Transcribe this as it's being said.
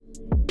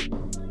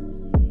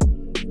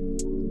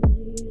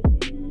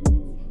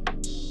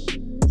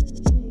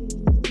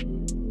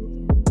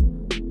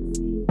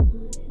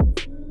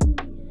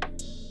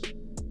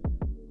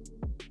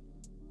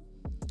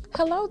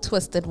Hello,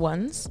 Twisted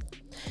Ones.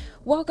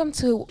 Welcome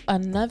to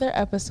another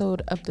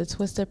episode of the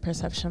Twisted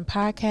Perception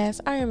Podcast.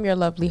 I am your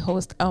lovely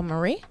host, El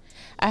Marie.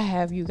 I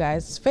have you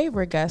guys'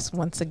 favorite guest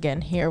once again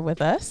here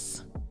with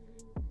us.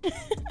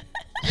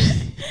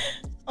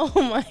 Oh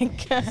my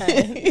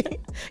God.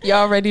 Y'all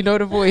already know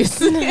the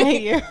voice.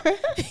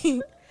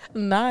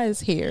 Nah, is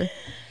here.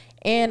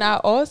 And I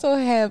also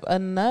have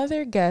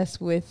another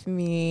guest with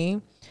me.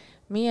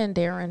 Me and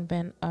Darren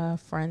been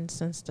friends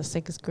since the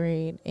 6th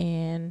grade,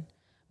 and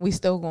we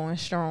still going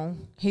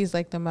strong. He's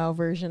like the male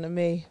version of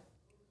me.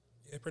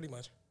 Yeah, pretty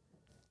much.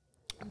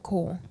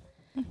 Cool.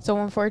 So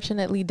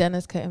unfortunately,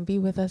 Dennis couldn't be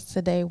with us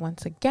today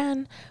once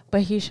again,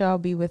 but he shall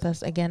be with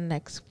us again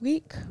next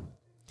week.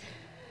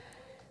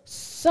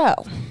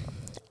 So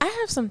I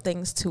have some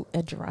things to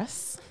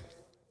address.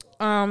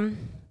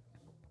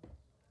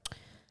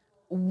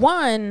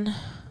 One,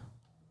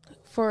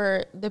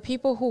 for the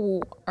people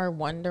who are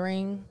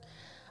wondering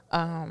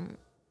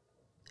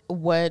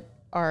what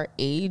our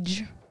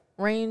age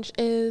range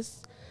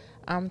is,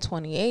 I'm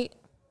 28,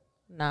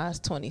 Nas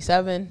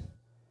 27,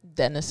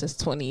 Dennis is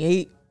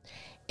 28,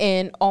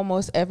 and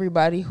almost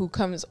everybody who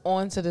comes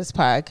onto this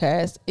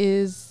podcast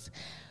is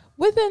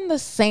within the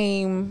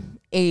same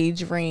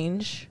age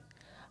range.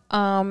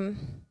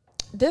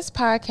 This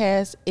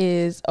podcast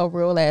is a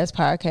real ass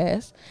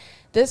podcast.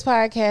 This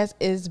podcast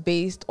is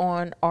based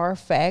on our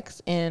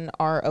facts and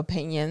our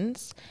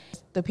opinions.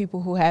 The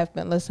people who have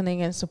been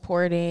listening and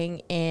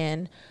supporting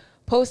and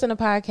posting the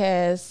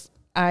podcast,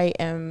 I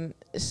am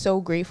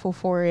so grateful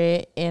for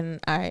it and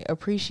I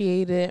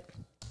appreciate it.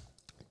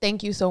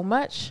 Thank you so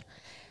much.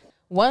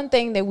 One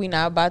thing that we're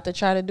not about to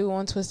try to do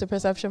on Twisted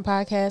Perception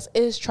Podcast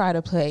is try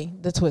to play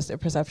the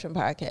Twisted Perception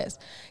Podcast.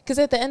 Because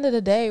at the end of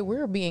the day,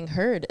 we're being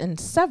heard in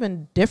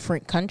 7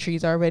 different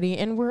countries already.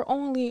 And we're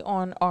only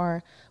on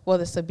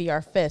this will be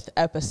our 5th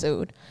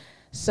episode.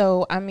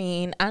 So, I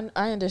mean, I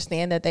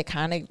understand that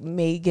kind of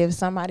may give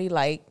somebody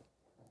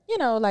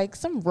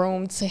some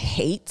room to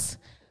hate.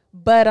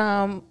 But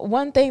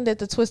one thing that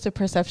the Twisted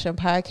Perception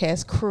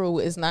Podcast crew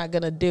is not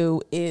going to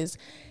do is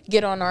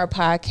get on our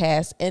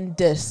podcast and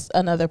diss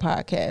another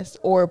podcast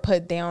or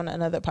put down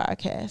another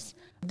podcast.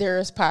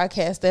 There's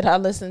podcasts that I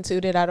listen to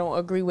that I don't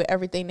agree with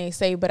everything they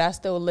say, but I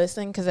still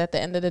listen because at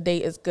the end of the day,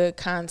 it's good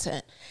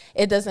content.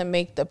 It doesn't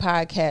make the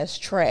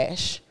podcast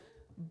trash.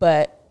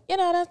 But,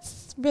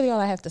 that's really all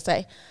I have to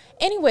say.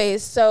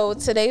 Anyways, so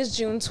today's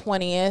June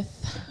 20th.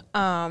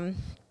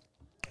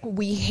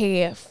 We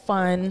had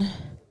fun.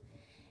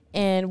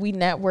 And we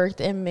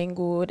networked and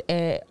mingled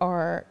at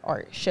our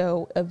art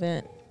show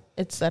event,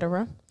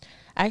 etc.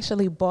 I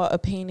actually bought a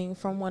painting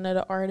from one of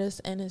the artists,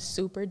 and it's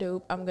super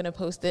dope. I'm going to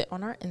post it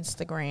on our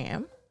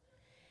Instagram.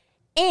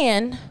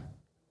 And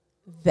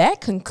that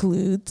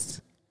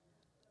concludes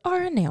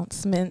our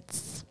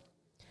announcements.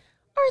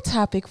 Our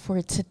topic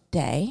for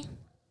today: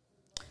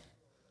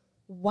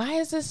 why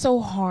is it so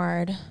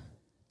hard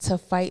to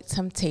fight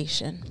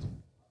temptation?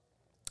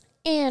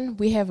 And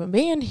we have a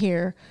man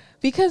here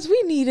because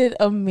we needed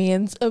a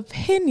man's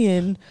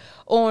opinion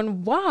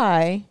on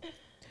why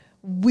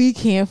we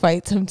can't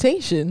fight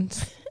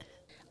temptations.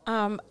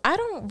 I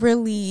don't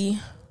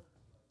really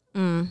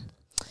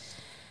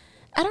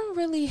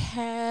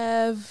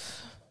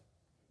have,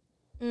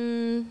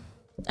 I'm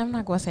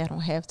not going to say I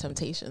don't have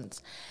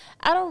temptations.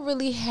 I don't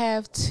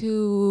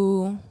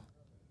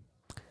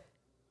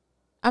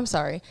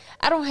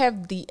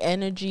have the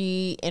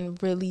energy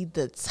and really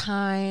the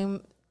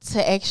time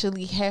to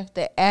actually have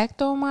to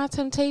act on my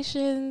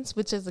temptations,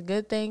 which is a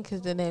good thing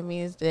because then that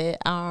means that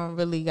I don't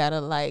really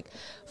gotta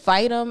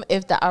fight them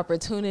if the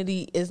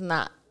opportunity is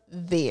not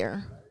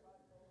there.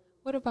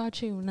 What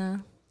about you, Nah?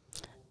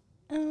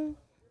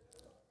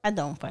 I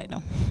don't fight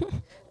them.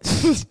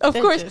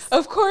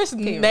 Of course,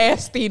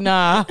 nasty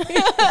Nah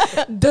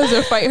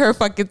doesn't fight her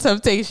fucking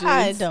temptations.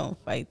 I don't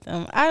fight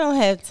them. I don't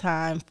have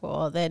time for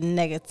all that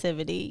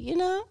negativity,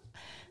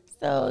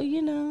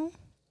 So,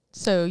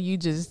 So you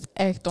just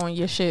act on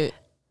your shit?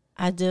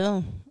 I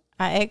do.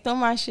 I act on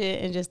my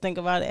shit and just think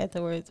about it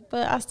afterwards.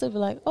 But I still be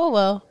like, oh,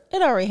 well,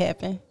 it already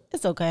happened.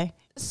 It's okay.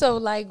 So,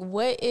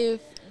 what if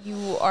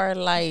you are,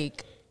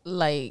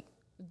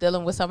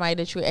 dealing with somebody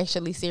that you're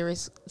actually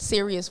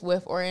serious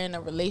with or in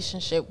a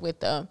relationship with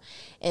them,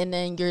 and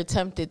then you're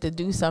tempted to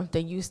do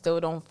something, you still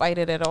don't fight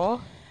it at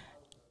all?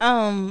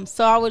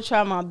 So I would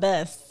try my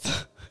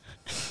best.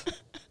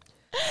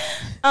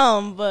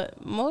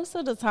 But most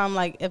of the time,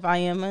 if I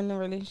am in a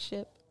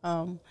relationship,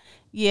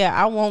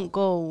 I won't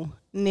go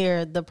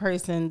near the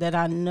person that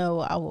I know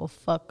I will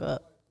fuck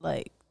up,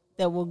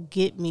 that will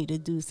get me to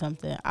do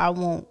something. I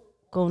won't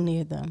go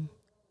near them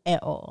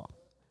at all.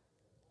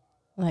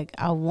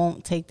 I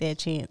won't take that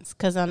chance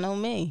because I know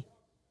me.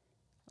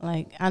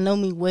 I know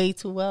me way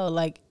too well.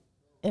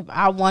 If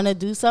I want to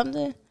do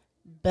something,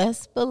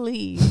 best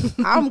believe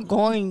I'm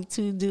going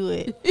to do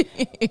it.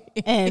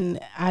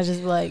 And I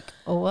just oh,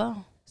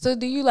 well. So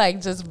do you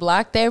just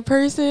block that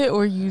person,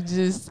 or you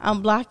just...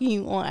 I'm blocking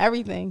you on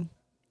everything.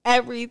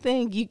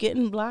 Everything you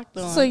getting blocked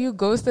on. So you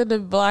ghosted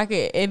and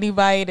blocking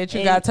anybody that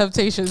you got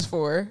temptations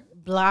for?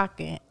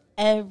 Blocking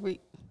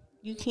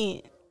you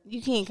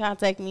can't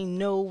contact me.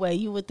 No way.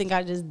 You would think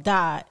I just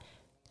died.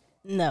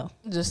 No.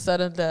 Just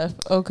sudden death.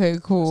 Okay,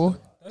 cool.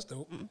 That's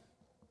dope.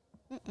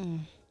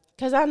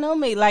 Cause I know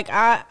me. Like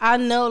I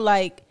know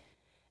like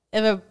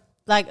if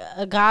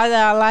a guy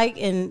that I like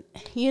and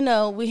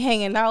we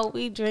hanging out,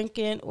 we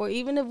drinking, or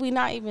even if we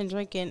not even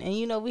drinking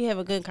and we have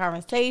a good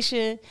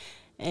conversation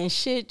and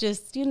shit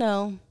just,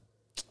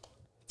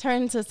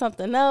 turn into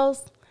something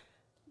else,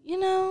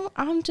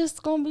 I'm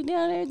just gonna be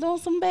down there doing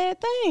some bad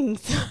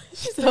things.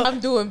 So I'm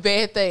doing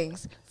bad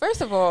things.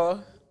 First of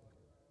all,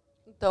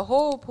 the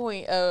whole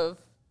point of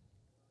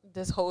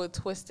this whole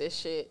twisted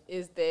shit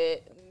is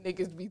that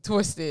niggas be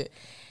twisted.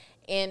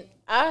 And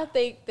I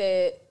think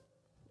that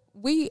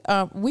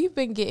we've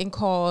been getting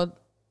called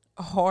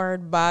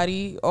hard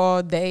body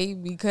all day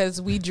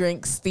because we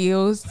drink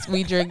steels.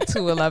 We drink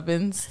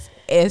 211s.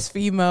 As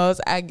females,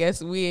 I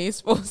guess we ain't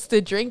supposed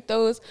to drink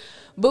those.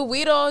 But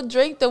we don't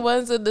drink the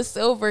ones in the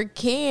silver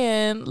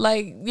can.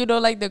 Like,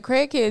 like the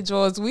crackhead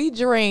joints. We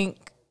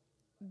drink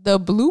the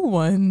blue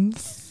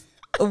ones,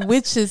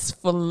 which is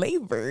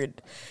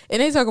flavored.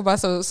 And they talk about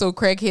so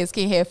crackheads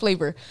can't have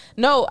flavor.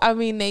 No, I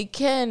mean they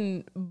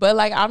can, but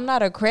like I'm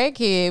not a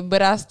crackhead,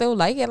 but I still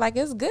like it. Like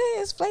it's good.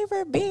 It's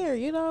flavored beer,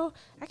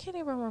 I can't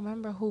even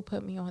remember who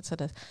put me onto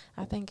this.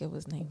 I think it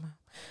was Neymar.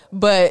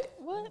 But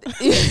What?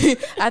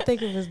 I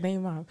think it was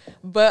Neymar.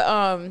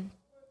 But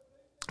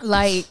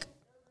like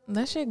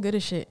that shit good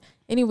as shit.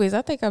 Anyways,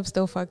 I think I'm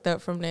still fucked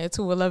up from that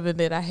 211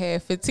 that I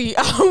had 15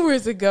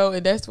 hours ago,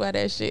 and that's why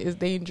that shit is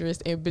dangerous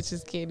and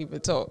bitches can't even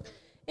talk.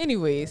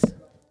 Anyways,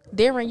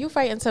 Darren, you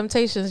fighting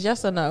temptations,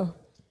 yes or no?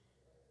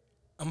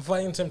 I'm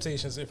fighting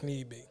temptations if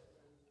need be.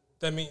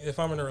 That means if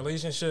I'm in a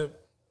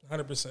relationship,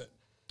 100%.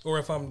 Or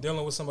if I'm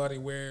dealing with somebody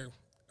where,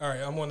 all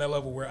right, I'm on that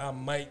level where I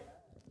might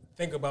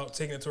think about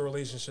taking it to a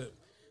relationship,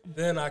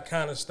 then I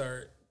kind of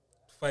start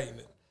fighting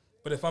it.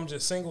 But if I'm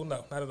just single,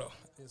 no, not at all.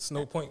 It's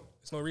no point.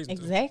 It's no reason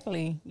to.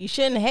 Exactly. You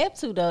shouldn't have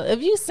to, though.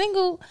 If you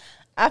single,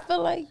 I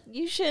feel like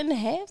you shouldn't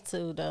have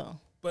to, though.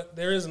 But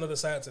there is another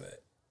side to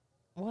that.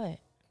 What?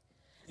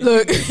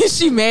 Look,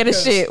 she mad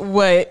as shit.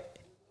 What?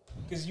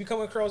 Because you come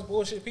across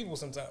bullshit people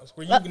sometimes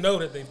where you know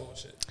that they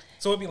bullshit.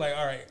 So it'd be like,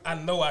 all right, I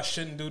know I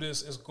shouldn't do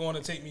this. It's going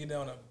to take me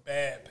down a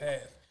bad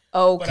path.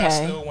 Okay. But I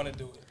still want to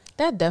do it.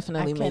 That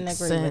definitely makes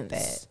agree sense. with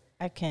that.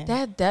 I can.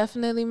 That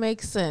definitely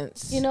makes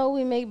sense.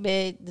 We make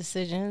bad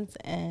decisions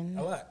and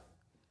A lot.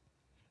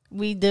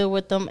 we deal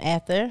with them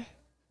after,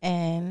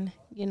 and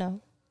you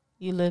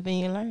live and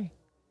you learn.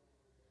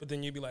 But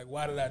then you'd be like,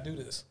 why did I do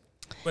this?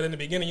 But in the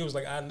beginning, you was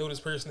like, I know this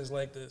person is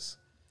like this.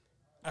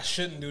 I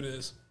shouldn't do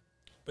this.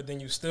 But then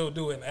you still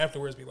do it, and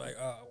afterwards be like,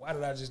 why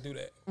did I just do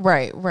that?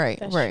 Right.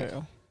 That's right.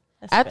 true.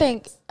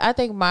 That's I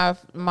think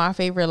my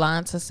favorite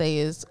line to say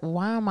is,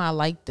 why am I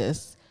like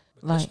this?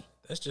 But Like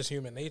that's just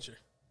human nature.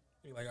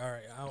 You're like, all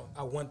right,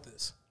 I want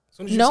this. As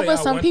soon as you no, say, but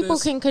I some want people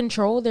this, can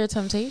control their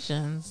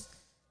temptations.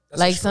 that's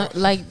Like a some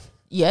struggle. like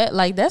yeah,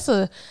 like that's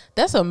a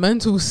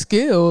mental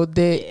skill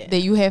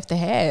that you have to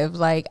have.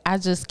 Like I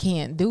just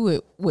can't do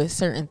it with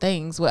certain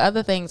things. With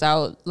other things,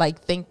 I'll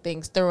like think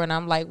things through, and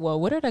I'm like, well,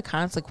 what are the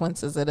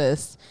consequences of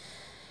this?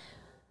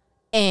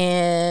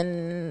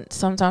 And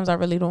sometimes I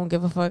really don't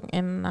give a fuck,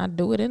 and I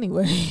do it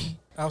anyway.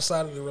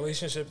 Outside of the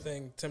relationship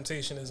thing,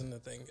 temptation isn't a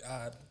thing.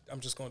 I'm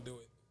just gonna do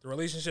it. The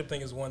relationship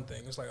thing is one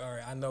thing. It's like, all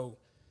right, I know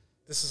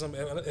this is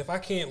something. If I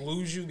can't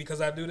lose you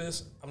because I do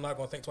this, I'm not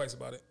gonna think twice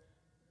about it.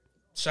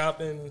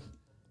 Shopping,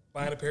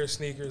 buying a pair of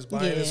sneakers,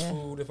 buying this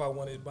food if I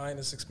want it, buying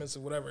this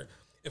expensive, whatever.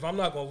 If I'm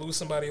not gonna lose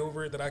somebody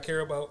over it that I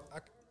care about,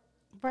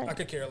 I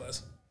could care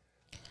less.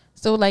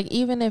 So like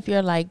even if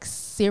you're like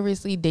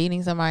seriously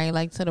dating somebody,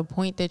 like to the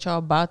point that y'all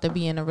about to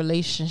be in a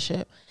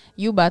relationship,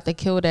 you about to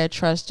kill that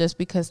trust just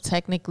because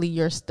technically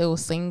you're still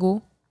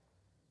single.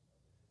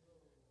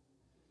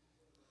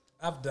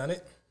 I've done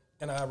it,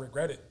 and I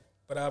regret it,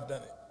 but I've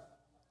done it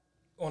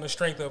on the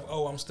strength of,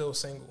 I'm still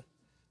single.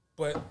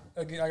 But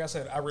again, like I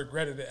said, I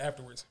regretted it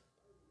afterwards.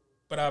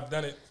 But I've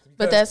done it.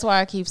 But that's why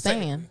I keep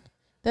saying.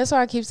 That's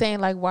why I keep saying,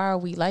 like, why are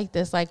we like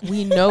this? Like,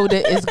 we know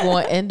that it's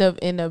going to end up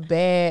in a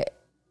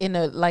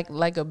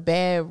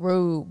bad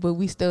road, but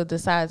we still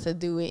decide to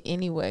do it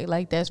anyway.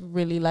 Like, that's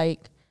really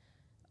like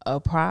a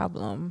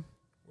problem.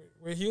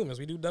 We're humans.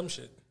 We do dumb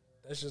shit.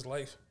 That's just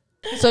life.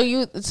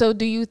 So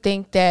do you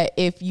think that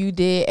if you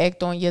did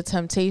act on your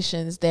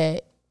temptations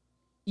that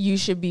you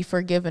should be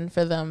forgiven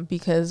for them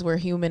because we're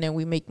human and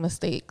we make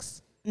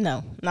mistakes?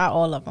 No, not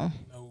all of them.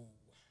 No.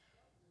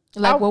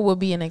 Like, what would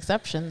be an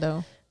exception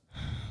though?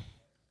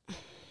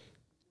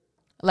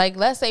 Like,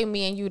 let's say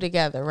me and you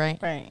together, right?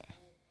 Right.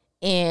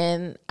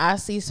 And I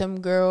see some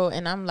girl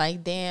and I'm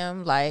like,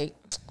 damn, like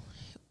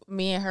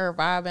me and her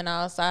vibing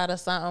outside or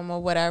something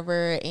or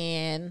whatever.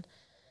 And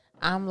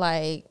I'm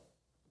like,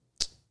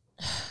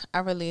 I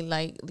really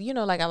like,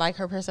 like I like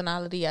her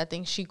personality. I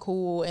think she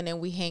cool. And then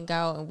we hang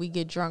out and we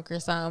get drunk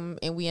or something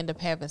and we end up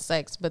having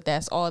sex. But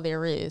that's all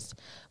there is.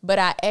 But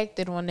I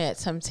acted on that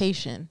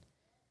temptation.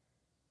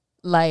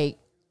 Like,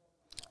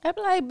 I'd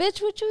be like,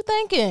 bitch, what you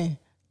thinking?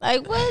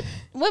 Like,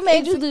 what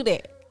made you do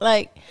that?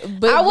 Like,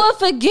 But- I will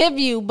forgive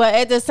you, but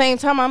at the same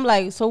time, I'm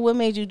like, so what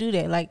made you do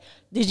that? Like,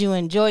 did you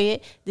enjoy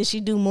it? Did she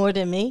do more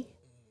than me?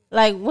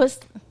 Like, what's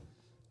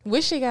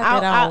Wish she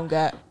got that I don't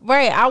got.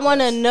 right? I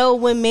want to know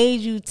what made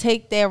you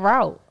take that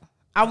route.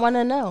 I want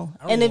to know.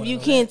 I don't And if wanna you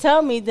know can't that.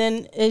 tell me,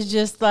 then it's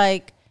just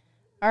like,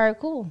 all right,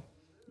 cool.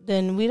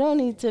 Then we don't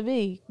need to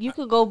be. You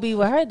could go be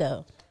with her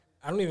though.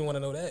 I don't even want to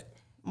know that.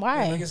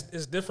 Why? Like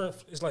it's different.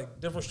 It's like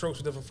different strokes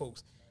for different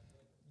folks.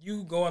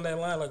 You go on that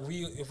line like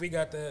if we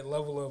got that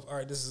level of all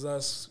right, this is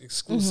us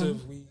exclusive.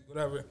 Mm-hmm. We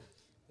whatever.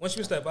 Once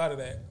you step out of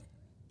that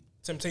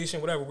temptation,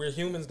 whatever. We're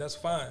humans. That's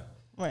fine.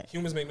 Right.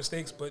 Humans make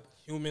mistakes, but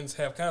humans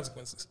have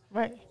consequences.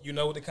 Right. You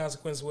know what the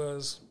consequence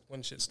was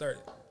when shit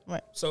started.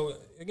 Right. So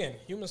again,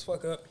 humans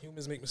fuck up.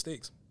 Humans make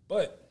mistakes,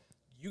 but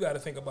you got to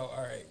think about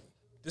all right.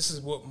 This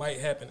is what might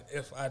happen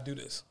if I do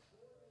this.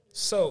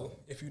 So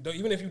if you don't,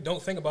 even if you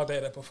don't think about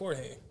that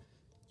beforehand,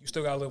 you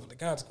still gotta live with the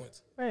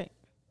consequence. Right.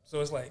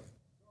 So it's like,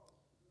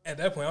 at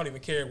that point, I don't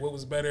even care what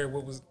was better,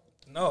 what was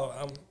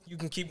you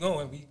can keep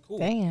going, be cool,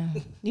 Damn.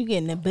 You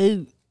getting the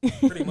boot.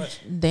 pretty much.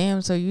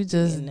 Damn, so you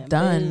just In the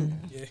done.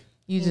 Yeah,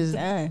 You just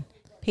Done.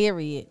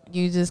 Period.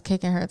 you just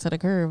kicking her to the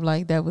curb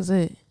like that was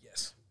it.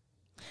 yes.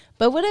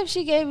 But what if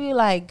she gave you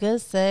like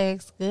good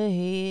sex, good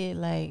head,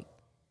 like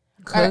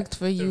Cooked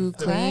for you, the-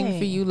 cleaned for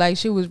Right. you, like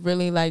she was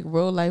really like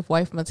real life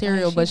wife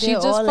material, she but she did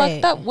just all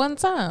fucked that. up one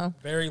time.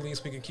 Very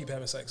least, we can keep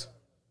having sex.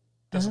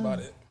 That's about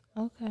it.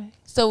 okay.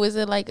 So is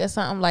it like a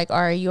something like, all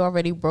right, you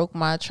already broke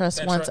my trust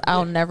That once, tru-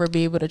 I'll yeah. never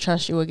be able to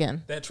trust you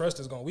again. That trust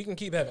is gone. We can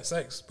keep having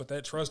sex, but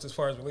that trust, as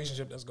far as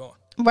relationship, that's gone.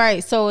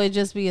 Right. So it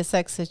just be a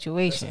sex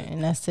situation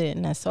and that's it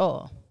and that's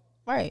all.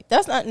 Right.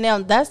 That's not now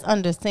that's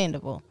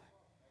understandable.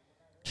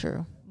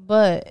 True.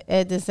 But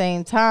at the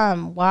same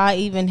time, why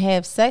even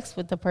have sex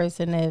with the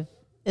person if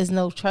there's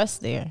no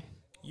trust there?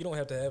 You don't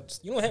have to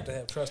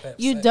have trust. To have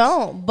You sex.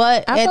 don't.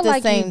 But I at feel the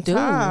like you same do.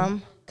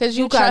 time, Because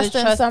you gotta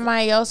trusting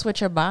somebody else with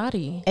your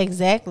body.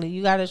 Exactly.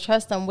 You got to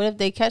trust them. What if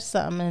they catch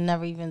something and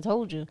never even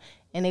told you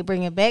and they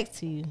bring it back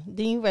to you?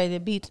 Then you ready to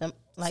beat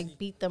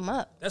them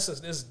up.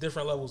 There's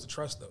different levels of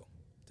trust though.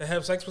 To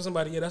have sex with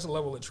somebody, yeah, that's a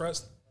level of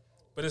trust.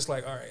 But it's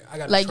like, all right, I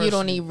got to Like trust you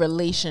don't need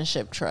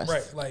relationship trust.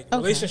 right. Like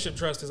relationship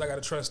trust is I got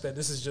to trust that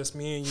this is just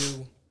me and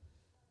you.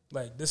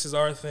 Like this is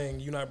our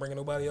thing. You're not bringing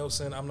nobody else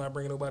in. I'm not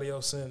bringing nobody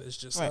else in. It's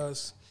just Right.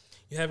 us.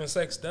 You having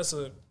sex. That's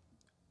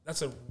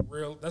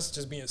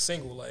just being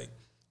single. Like,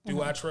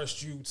 do I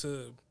trust you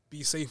to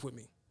be safe with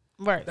me?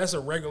 Right. That's a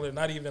regular,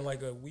 not even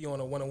like a we on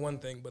a one-on-one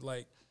thing, but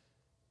like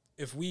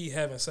if we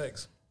having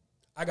sex,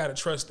 I gotta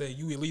trust that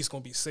you at least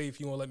gonna be safe.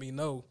 You gonna let me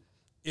know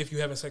if you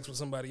having sex with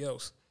somebody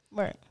else,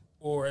 Right.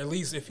 or at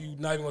least if you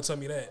not even gonna tell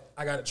me that,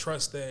 I gotta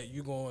trust that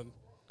you gonna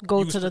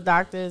Go use to the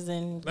doctors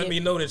and let me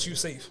know that you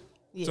safe,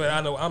 Yeah. so that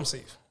I know I'm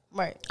safe.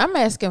 Right. I'm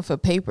asking for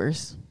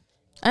papers.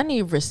 I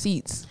need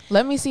receipts.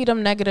 Let me see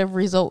them negative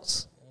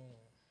results.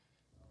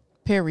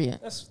 Period.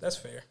 That's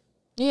fair.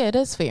 Yeah, it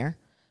is fair.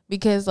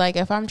 Because like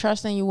if I'm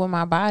trusting you with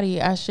my body,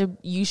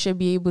 you should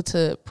be able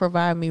to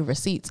provide me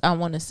receipts. I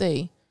want to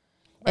see.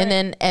 Right. And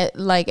then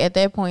at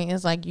that point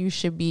it's like you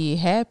should be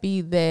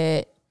happy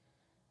that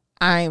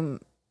I'm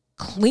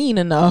clean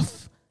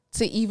enough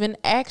to even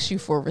ask you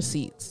for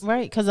receipts.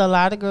 Right. Because a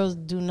lot of girls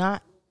do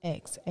not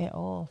ask at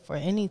all for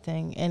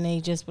anything, and they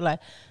just be like,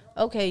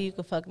 "Okay, you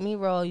can fuck me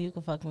raw. You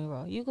can fuck me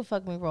raw. You can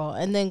fuck me raw,"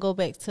 and then go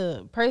back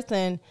to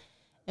person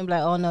and be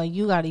like, "Oh no,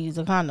 you got to use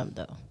a condom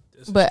though."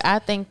 But I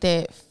think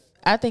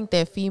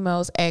that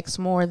females ask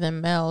more than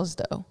males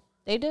though.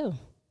 They do.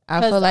 I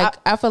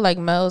feel like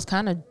males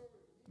kind of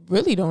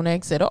really don't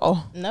ask at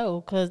all.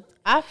 No, because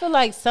I feel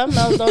like some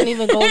males don't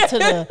even go to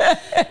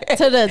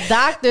the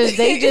doctors.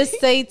 They just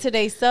say to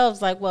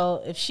themselves like,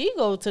 "Well, if she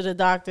go to the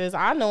doctors,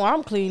 I know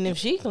I'm clean. If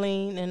she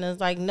clean," and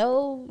it's like,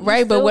 no, you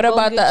Right, but still what go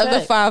about get the other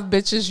checked. 5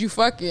 bitches you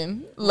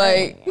fucking?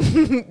 Like,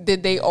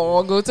 did they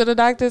all go to the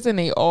doctors and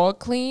they all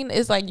clean?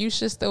 It's like you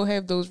should still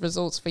have those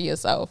results for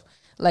yourself.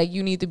 Like,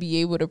 you need to be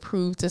able to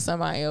prove to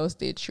somebody else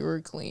that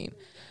you're clean.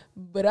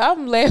 But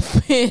I'm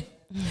laughing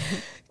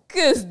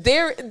because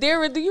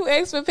Dara, do you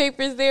ask for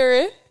papers,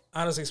 Dara?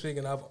 Honestly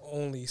speaking, I've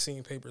only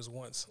seen papers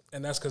once,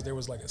 and that's because there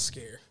was like a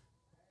scare.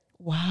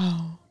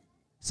 Wow.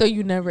 So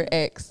you never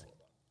asked.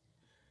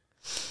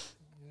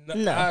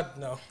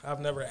 No, I've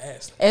never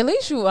asked. At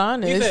least you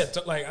honest.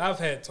 I've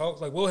had talks.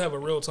 Like we'll have a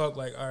real talk.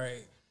 Like, all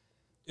right,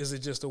 is it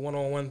just a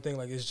one-on-one thing?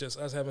 Like it's just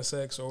us having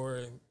sex,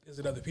 or is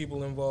it other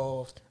people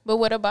involved? But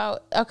what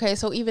about, okay,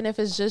 so even if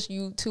it's just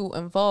you two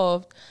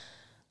involved,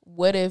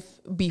 what if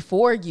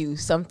before you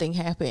something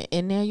happened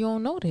and now you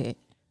don't know that?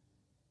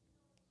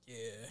 Yeah,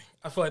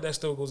 I feel like that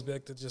still goes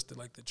back to just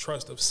the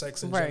trust of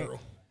sex in Right. general.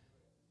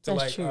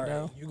 That's true, all right,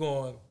 though. you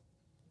going,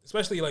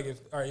 especially like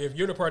if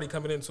you're the party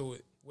coming into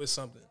it with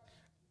something,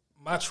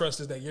 my trust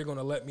is that you're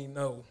gonna let me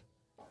know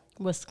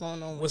What's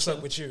going on? what's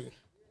up with you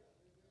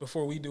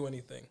before we do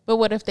anything. But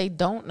what if they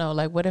don't know?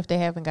 Like, what if they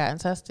haven't gotten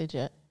tested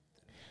yet?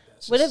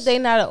 What if they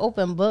not an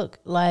open book?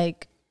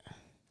 Like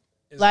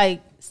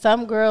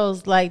some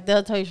girls, like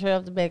they'll tell you straight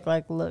off the back,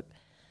 like, look,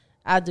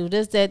 I do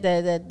this,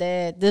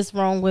 that, this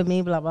wrong with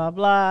me, blah, blah,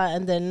 blah.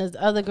 And then there's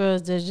other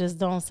girls that just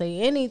don't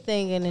say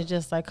anything, and it's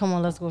just like, come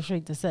on, let's go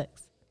straight to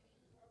sex.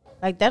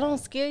 Like, that don't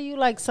scare you?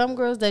 Like, some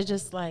girls that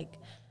just like,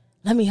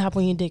 let me hop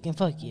on your dick and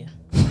fuck you.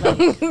 Like,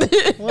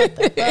 what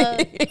the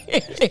fuck?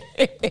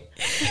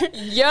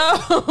 Yo.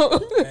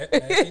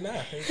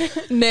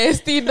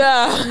 Nasty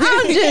dog.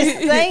 I'm just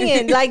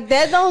saying, like,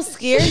 that don't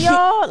scare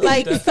y'all.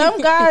 Like, some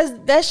guys,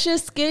 that should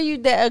scare you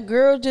that a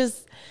girl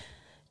just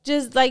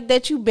like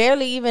that you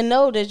barely even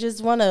know that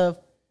just want to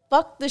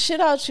fuck the shit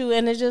out you,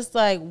 and it's just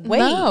like, wait.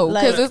 No,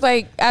 because like, it's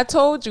like, I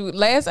told you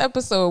last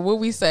episode, what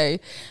we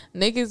say,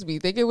 niggas be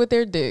thinking with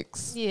their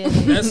dicks. Yeah.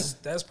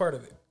 That's part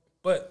of it.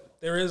 But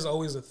there is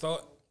always a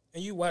thought,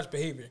 and you watch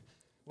behavior.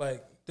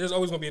 Like, there's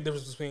always going to be a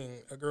difference between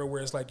a girl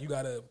where it's like you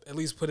got to at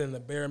least put in the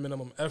bare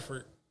minimum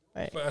effort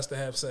for us to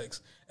have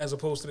sex, as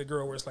opposed to the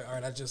girl where it's like, all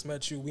right, I just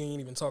met you. We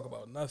ain't even talk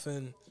about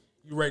nothing.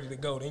 You ready to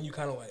go. Then you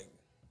kind of like,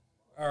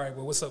 all right,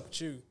 well, what's up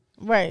with you?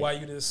 Right. Why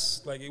you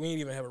just, like, we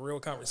ain't even have a real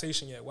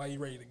conversation yet. Why you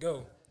ready to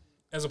go?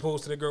 As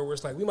opposed to the girl where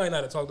it's like, we might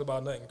not have talked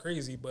about nothing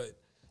crazy, but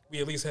we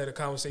at least had a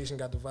conversation,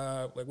 got the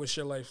vibe. Like, what's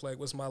your life like?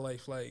 What's my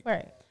life like?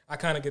 Right. I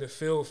kind of get a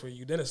feel for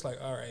you. Then it's like,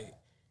 all right,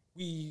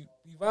 we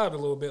vibed a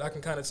little bit. I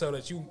can kind of tell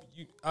that you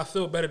I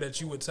feel better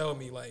that you would tell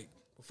me, like,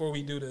 before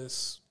we do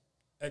this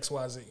X,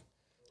 Y, Z,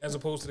 as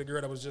opposed to the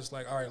girl that was just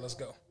like, all right, let's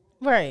go.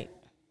 Right.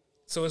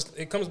 So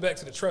it comes back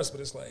to the trust,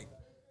 but it's like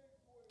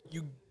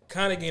you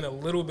kind of gain a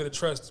little bit of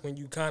trust when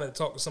you kind of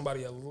talk to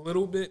somebody a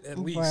little bit at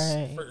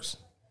least first.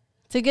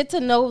 To get to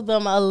know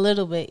them a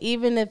little bit,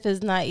 even if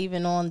it's not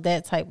even on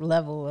that type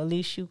level, at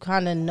least you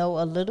kind of know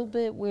a little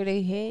bit where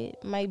their head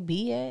might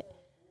be at,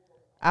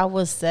 I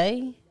would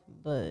say.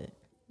 But,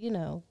 you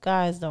know,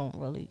 guys don't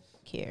really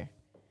care.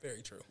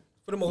 Very true.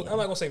 For the most, I'm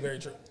not going to say very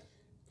true.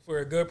 For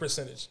a good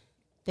percentage.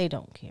 They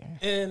don't care.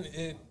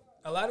 And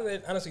a lot of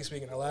that, honestly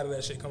speaking, a lot of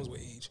that shit comes with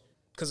age.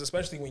 Because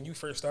especially when you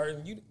first start,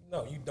 you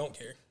don't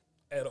care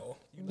at all.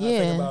 You not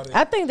think about it.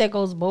 I think that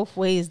goes both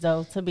ways,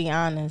 though, to be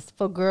honest,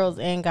 for girls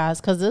and guys.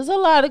 Because there's a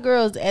lot of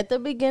girls at the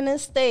beginning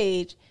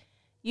stage,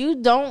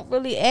 you don't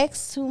really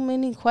ask too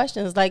many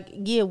questions. Like,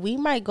 yeah, we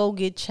might go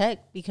get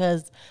checked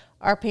because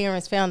our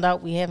parents found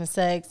out we having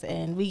sex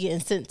and we getting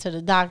sent to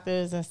the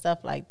doctors and stuff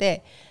like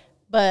that.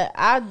 But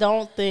I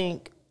don't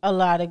think a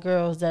lot of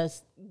girls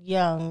that's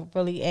young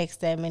really ask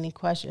that many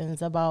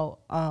questions about,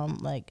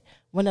 like,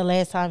 when the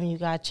last time you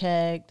got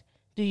checked?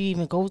 Do you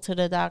even go to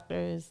the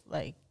doctors?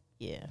 Like,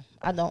 yeah,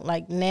 I don't.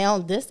 Like, now,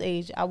 this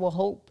age, I will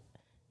hope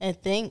and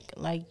think,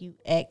 like, you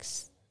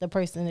ask the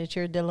person that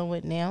you're dealing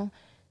with now,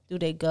 do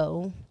they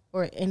go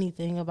or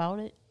anything about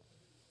it?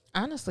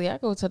 Honestly, I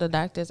go to the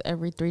doctors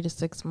every 3 to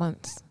 6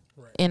 months,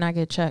 and I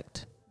get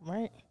checked.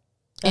 Right.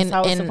 And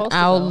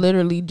I'll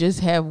literally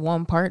just have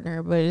one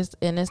partner, but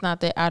it's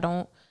not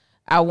that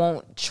I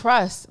won't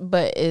trust,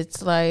 but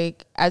it's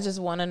like I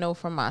just want to know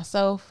for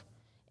myself,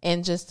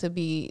 and just to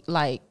be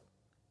like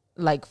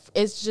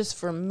it's just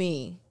for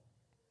me.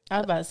 I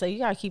was about to say, you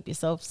gotta keep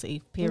yourself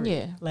safe,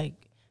 period. Yeah. Like,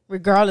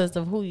 regardless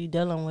of who you're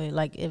dealing with,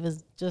 like, if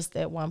it's just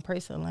that one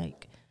person,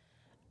 like,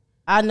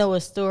 I know a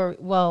story.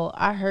 Well,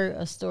 I heard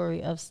a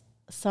story of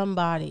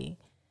somebody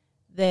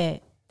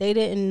that they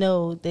didn't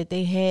know that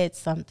they had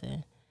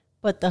something,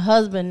 but the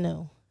husband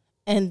knew.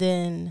 And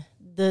then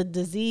the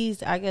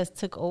disease, I guess,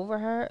 took over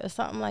her or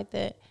something like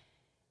that.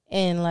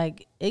 And,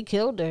 like, it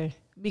killed her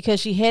because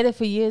she had it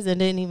for years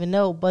and didn't even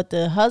know. But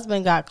the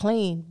husband got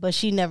clean, but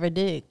she never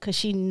did because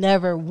she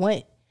never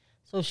went.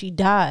 So she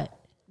died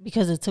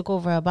because it took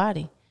over her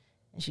body.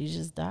 And she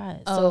just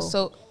died. Oh,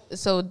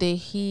 so did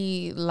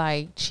he,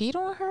 like, cheat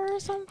on her or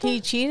something?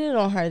 He cheated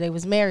on her. They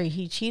was married.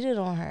 He cheated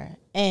on her.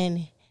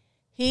 And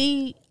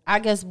he, I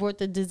guess, brought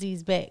the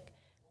disease back.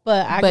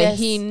 But guess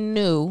he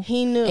knew.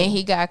 He knew. And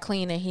he got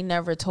clean and he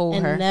never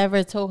told her.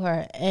 Never told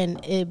her.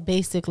 And it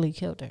basically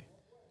killed her.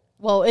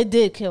 Well, it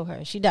did kill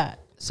her. She died.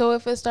 So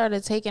if it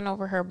started taking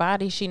over her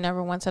body, she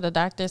never went to the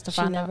doctors to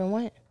find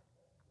out?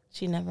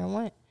 She never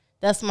went.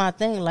 That's my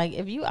thing. Like,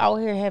 if you out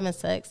here having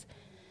sex,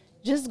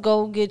 just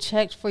go get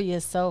checked for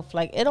yourself.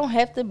 Like, it don't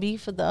have to be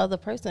for the other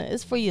person.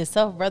 It's for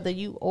yourself, whether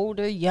you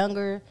older,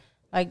 younger.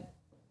 Like,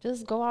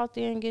 just go out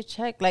there and get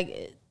checked.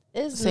 Like,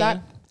 it's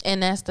not.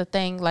 And that's the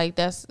thing. Like,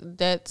 that's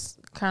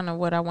kind of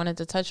what I wanted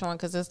to touch on,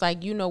 because it's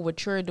like, you know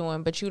what you're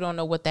doing, but you don't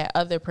know what that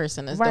other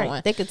person is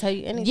doing. They could tell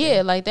you anything.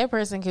 Yeah, like, that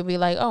person could be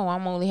like, oh,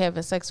 I'm only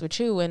having sex with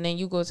you, and then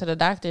you go to the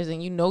doctors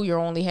and you know you're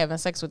only having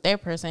sex with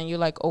that person. You're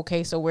like,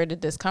 okay, so where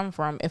did this come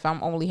from if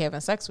I'm only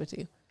having sex with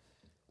you?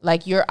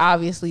 Like, you're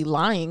obviously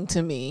lying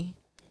to me.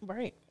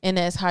 Right. And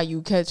that's how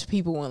you catch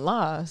people in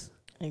lies.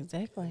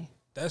 Exactly.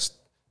 That's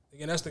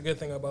the good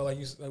thing about, like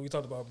we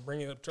talked about,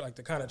 bringing up, like,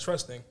 the kind of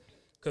trust thing.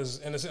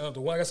 Because,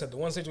 like I said, the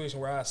one situation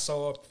where I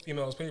saw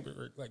female's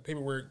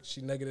paperwork,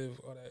 she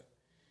negative, all that,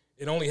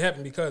 it only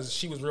happened because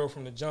she was real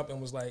from the jump and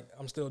was like,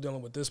 I'm still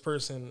dealing with this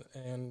person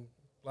and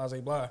blah, blah,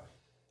 blah.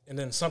 And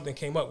then something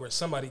came up where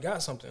somebody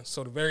got something.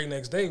 So the very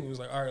next day, we was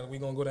like, all right, we're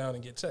going to go down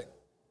and get checked.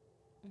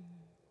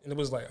 Mm-hmm. And it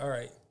was like, all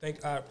right,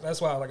 that's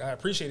why, like, I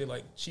appreciated,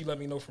 like, she let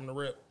me know from the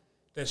rip.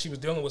 that she was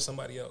dealing with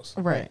somebody else.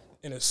 Right.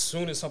 And as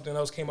soon as something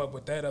else came up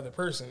with that other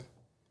person,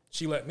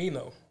 she let me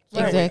know. So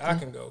Exactly. that way I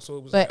can go. So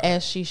it was But like,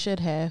 as she should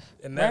have.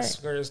 and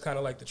that's where it's kind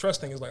of like the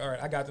trust thing is like, all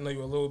right, I got to know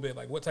you a little bit,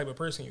 like what type of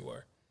person you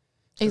are.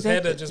 Exactly.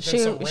 Had that just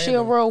been some She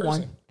a random real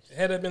person, one.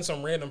 Had that been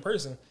some random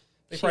person,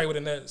 they probably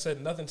would have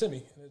said nothing to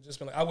me. It just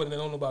been like, I wouldn't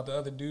have known about the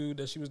other dude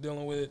that she was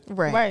dealing with.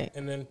 Right.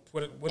 And then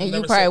And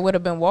you probably would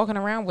have been walking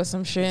around with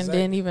some shit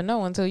Exactly. and didn't even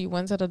know until you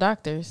went to the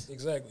doctors.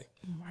 Exactly.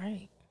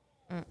 Right.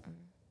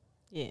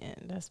 Yeah,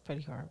 that's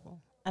pretty horrible.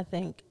 I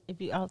think if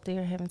you out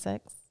there having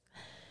sex,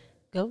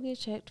 go get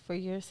checked for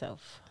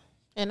yourself.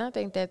 And I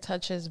think that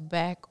touches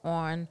back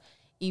on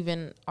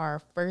even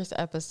our first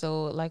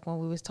episode, like when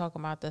we was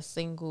talking about the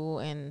single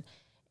and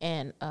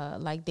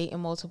like dating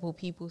multiple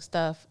people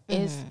stuff.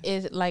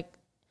 Is like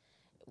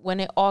when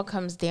it all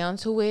comes down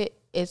to it,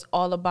 it's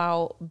all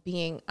about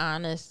being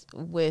honest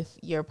with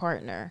your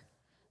partner.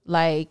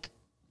 Like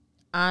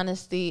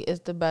honesty is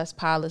the best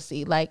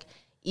policy. Like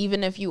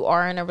even if you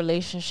are in a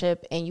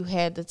relationship and you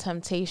had the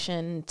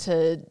temptation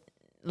to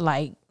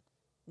like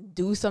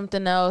do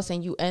something else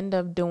and you end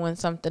up doing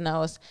something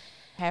else,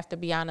 have to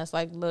be honest.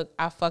 Like, look,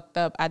 I fucked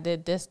up. I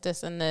did this,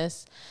 and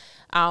this.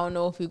 I don't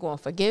know if you're going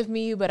to forgive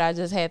me, but I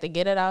just had to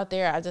get it out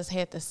there. I just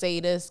had to say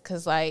this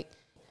because, like,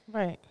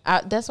 right.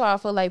 That's why I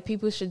feel like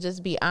people should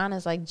just be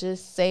honest. Like,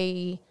 just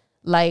say,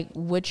 like,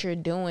 what you're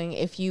doing.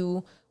 If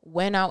you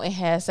went out and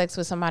had sex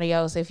with somebody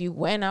else, if you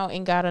went out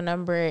and got a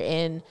number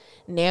and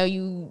now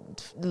you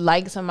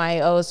like somebody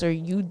else or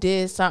you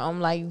did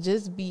something, like,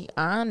 just be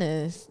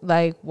honest.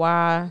 Like,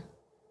 why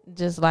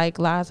just, like,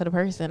 lie to the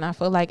person? I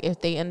feel like if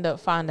they end up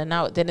finding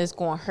out, then it's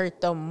going to hurt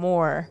them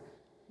more.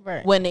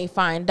 Right. When they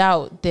find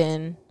out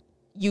than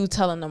you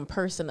telling them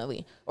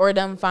personally or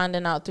them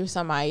finding out through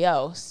somebody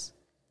else.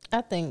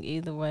 I think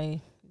either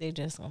way, they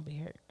just gonna be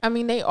hurt. I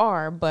mean, they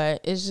are,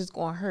 but it's just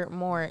gonna hurt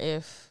more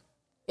if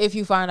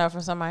you find out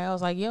from somebody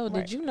else. Like, yo,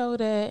 did you know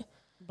that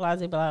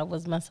Blase blah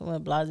was messing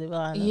with Blase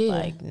blah? And Yeah. it's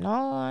like,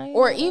 no, I ain't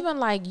or know. even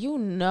like you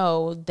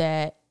know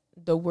that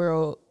the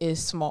world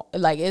is small,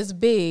 like it's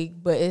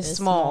big, but it's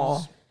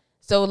small.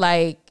 So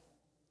like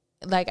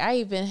I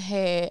even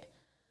had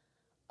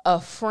a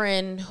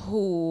friend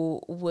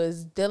who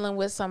was dealing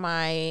with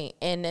somebody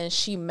and then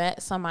she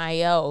met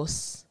somebody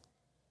else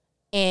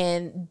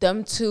and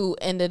them two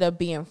ended up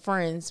being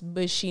friends,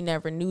 but she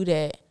never knew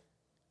that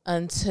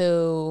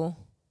until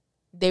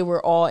they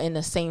were all in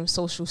the same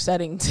social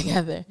setting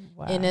together.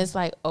 Wow. And it's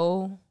like,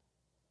 oh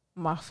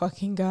my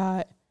fucking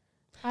God,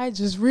 I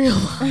just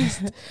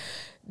realized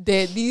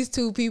that these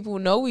two people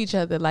know each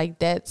other. Like,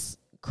 that's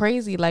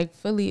crazy. Like,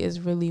 Philly is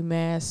really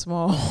mad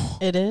small.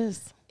 It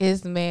is.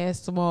 Is mad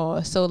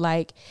small. So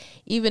like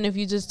even if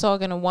you just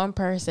talking to one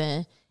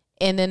person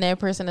and then that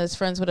person is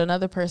friends with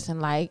another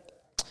person, like,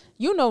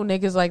 you know,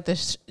 niggas like to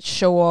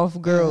show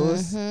off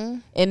girls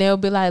and they'll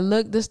be like,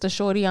 look, this the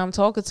shorty I'm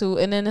talking to,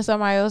 and then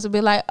somebody else will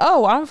be like,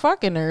 oh, I'm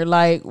fucking her.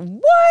 Like,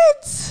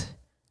 what?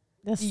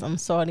 That's some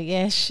salty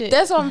ass shit.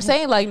 That's what I'm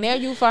saying. Like, now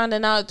you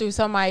finding out through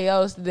somebody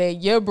else that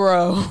your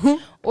bro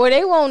Or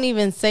they won't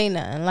even say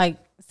nothing. Like,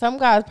 some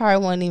guys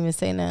probably won't even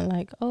say nothing.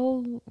 Like,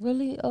 oh,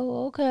 really?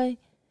 Oh, okay.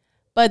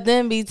 But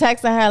then be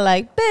texting her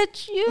like,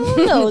 bitch,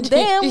 you know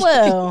damn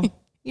well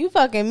you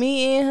fucking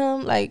me and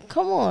him. Like,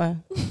 come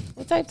on.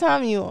 What type of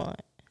time you on?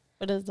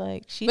 But it's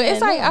like, but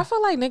it's like, I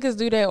feel like niggas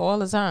do that all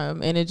the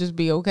time and it just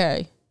be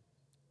okay.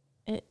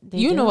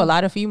 You know, a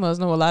lot of females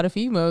know a lot of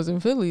females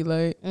in Philly.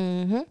 Like,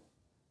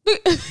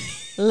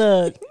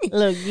 look,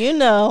 you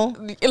know.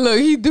 Look,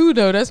 he do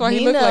though. That's why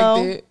he look like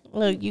that.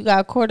 Look, you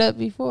got caught up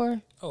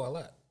before. Oh, a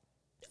lot.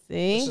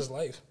 See? It's just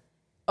life.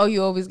 Oh,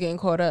 you always getting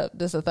caught up.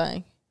 That's a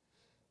thing.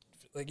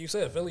 Like you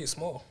said, Philly is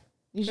small.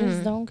 You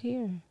just don't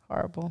care.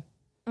 Horrible.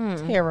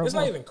 Terrible. It's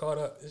not even caught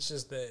up. It's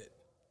just that,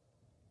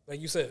 like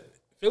you said,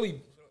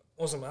 Philly,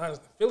 on some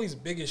honest, Philly's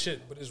big as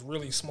shit, but it's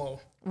really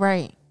small.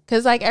 Right.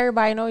 Because, like,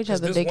 everybody know each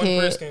other.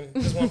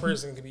 This one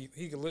person could be,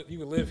 you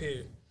could live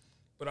here,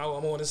 but I'm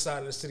on this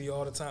side of the city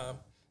all the time.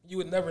 You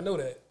would never know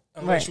that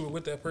unless you were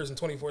with that person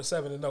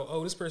 24/7 and know,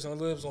 oh, this person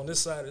lives on this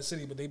side of the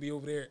city, but they be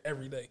over there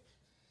every day.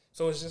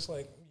 So it's just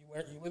like,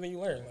 you live and you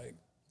learn. Like,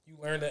 you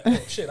learn that, oh,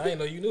 shit, I didn't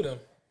know you knew them.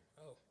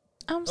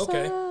 I'm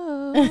Okay.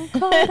 so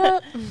caught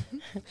up.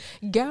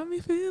 Got me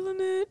feeling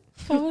it.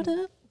 caught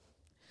up.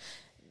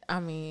 I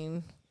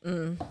mean,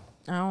 I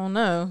don't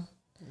know.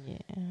 Yeah.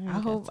 I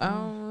hope I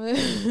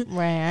don't.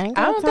 Right.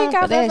 I don't think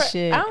I've ever.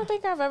 I don't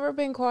think I've ever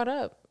been caught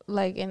up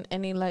like in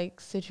any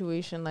like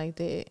situation like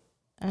that.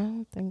 I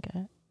don't think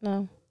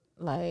no.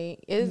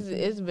 Like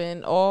it's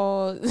been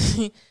all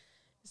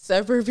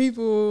separate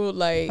people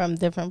like From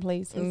different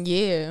places.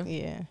 Yeah.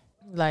 Yeah.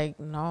 Like,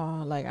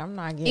 no, like I'm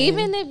not getting.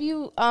 Even if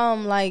you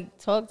like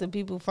talk to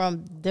people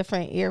from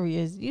different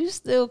areas, you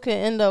still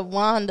could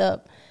wind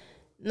up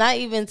not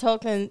even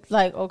talking.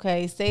 Like,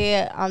 okay,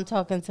 say I'm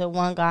talking to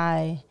one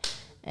guy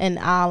in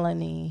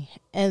Albany,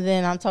 and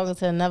then I'm talking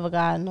to another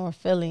guy in North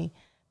Philly,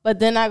 but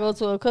then I go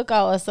to a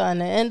cookout or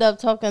something and end up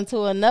talking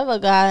to another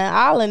guy in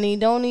Albany,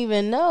 don't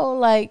even know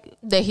like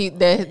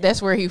that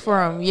that's where he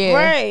from. Yeah,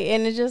 right,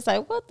 and it's just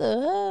like, what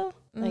the hell?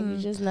 Like, you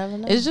just never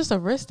know. It's just a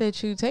risk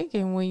that you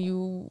taking when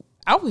you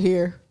out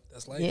here.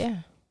 That's life. Yeah.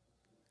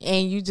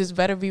 And you just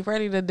better be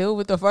ready to deal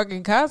with the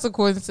fucking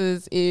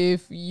consequences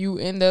if you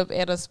end up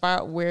at a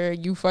spot where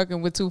you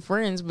fucking with two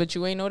friends, but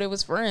you ain't know they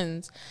was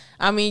friends.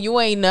 I mean, you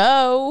ain't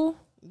know.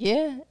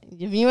 Yeah.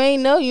 If you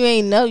ain't know, you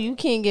ain't know. You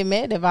can't get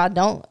mad if I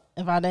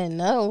didn't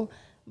know.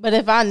 But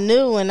if I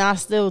knew and I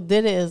still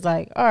did it, it's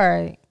like, all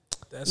right,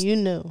 you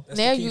knew. That's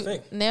the key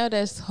thing. Now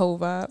that's whole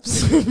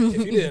vibes.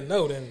 If you didn't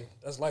know, then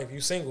that's life. You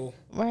single.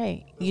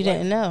 Right. That's You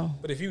didn't know.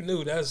 But if you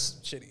knew,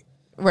 that's shitty.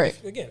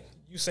 Right. Again,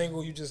 you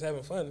single, you just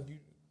having fun. You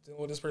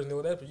dealing with this person,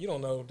 dealing with that, but you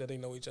don't know that they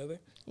know each other.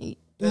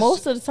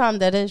 Most of the time,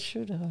 that is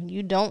true, though.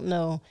 You don't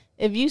know.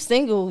 If you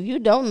single, you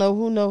don't know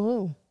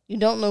who. You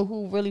don't know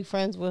who really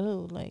friends with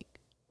who. Like,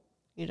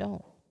 you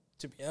don't.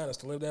 To be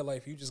honest, to live that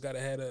life, you just got to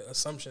have an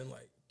assumption,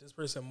 like, this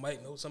person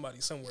might know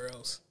somebody somewhere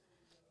else.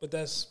 But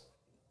that's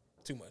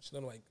too much.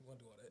 I'm like, you want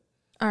to do all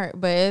that. All right,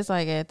 but it's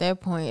like at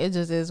that point, it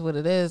just is what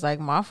it is. Like,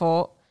 my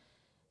fault.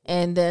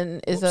 And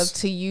then it's up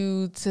to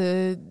you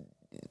to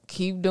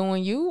keep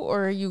doing you,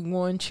 or are you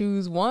going to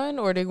choose one,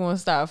 or they going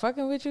to stop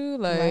fucking with you?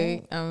 Like,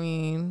 right. I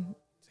mean,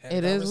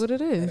 it is what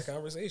it is. Had a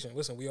conversation.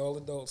 Listen, we all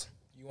adults.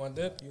 You want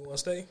dip? You want to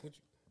stay?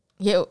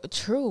 Yeah,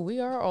 true. We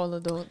are all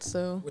adults,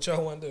 so. What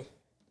y'all want to do?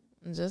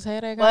 Just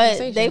had that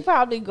conversation. But they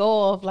probably go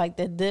off like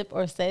the dip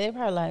or say, they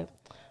probably like,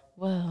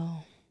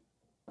 well,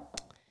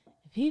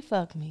 if he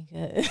fuck me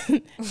good,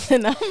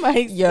 then I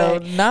might stay.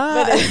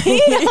 But if he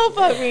don't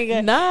fuck me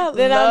good,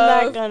 then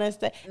I'm not gonna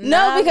stay.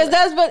 No, because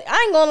that's what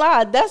I ain't gonna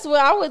lie. That's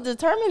what I would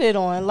determine it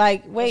on.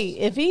 Like, wait,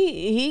 if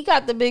he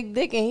got the big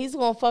dick and he's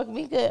gonna fuck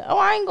me good, oh,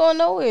 I ain't going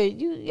nowhere.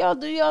 Y'all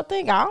do y'all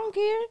thing. I don't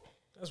care.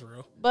 That's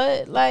real.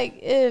 But like,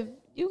 if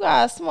you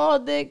got a small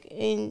dick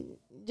and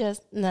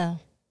just no,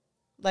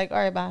 like, all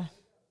right, bye.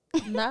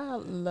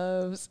 Not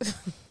loves.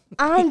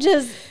 I'm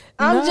just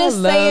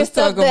saying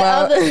stuff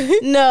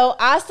that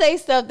I say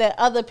stuff that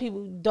other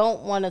people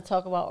don't want to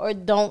talk about or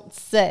don't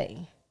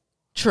say.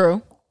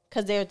 True.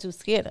 Because they're too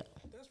scared of.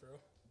 That's real.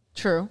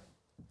 True.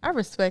 I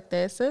respect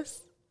that,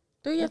 sis.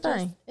 Do your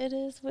thing. It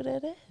is what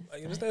it is.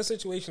 Like, if it's that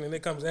situation and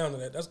it comes down to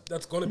that,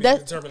 that's going to be a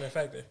determining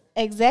factor.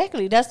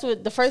 Exactly. That's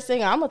what the first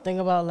thing I'm going to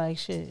think about. Like,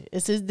 shit,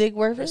 is his dick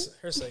worth it?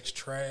 Her sex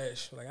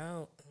trash. Like, I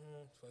don't,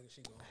 fuck is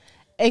she going?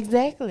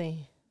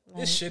 Exactly.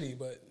 Like, it's shitty,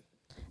 but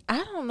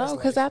I don't know,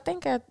 because I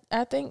think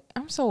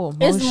I'm so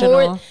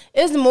emotional.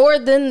 It's more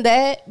than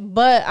that,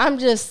 but I'm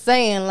just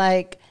saying,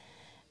 like,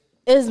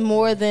 it's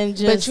more than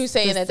just. But you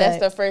saying that that's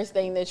the first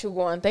thing that you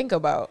go and think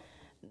about.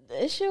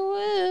 It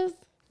sure is.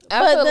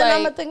 But then like,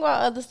 I'm gonna think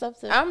about other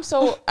stuff too. I'm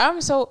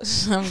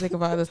thinking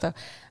about other stuff.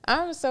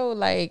 I'm so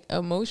like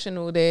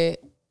emotional that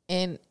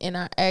and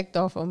I act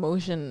off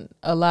emotion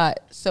a lot.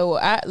 So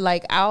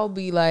I'll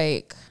be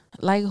like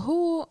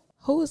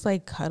who's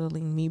like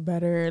cuddling me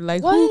better?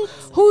 Like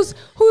who's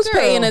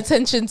paying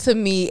attention to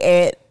me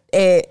at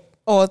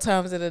all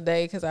times of the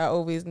day? Because I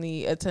always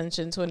need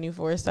attention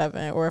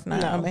 24/7, or if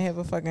not, I'm gonna have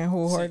a fucking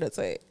whole heart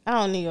attack. I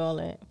don't need all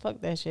that. Fuck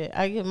that shit.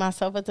 I give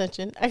myself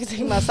attention. I can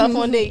take myself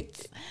on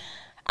dates.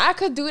 I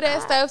could do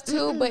that stuff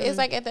too, but it's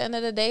like at the end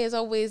of the day, it's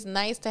always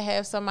nice to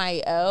have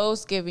somebody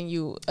else giving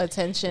you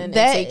attention and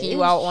taking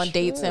you out on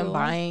dates and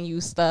buying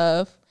you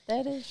stuff.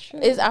 That is true.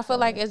 I feel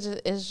like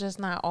it's just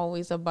not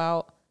always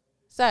about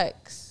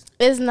sex.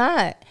 It's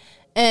not,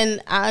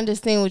 and I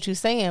understand what you're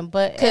saying,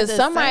 but because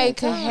somebody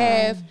could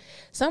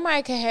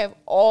have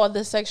all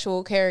the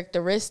sexual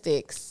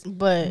characteristics,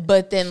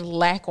 but then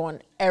lack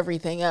on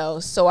everything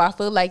else. So I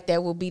feel like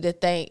that will be the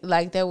thing.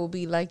 Like that will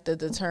be like the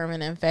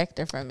determining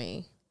factor for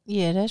me.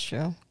 Yeah, that's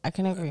true. I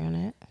can agree on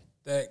that.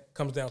 That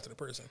comes down to the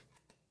person.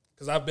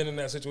 Because I've been in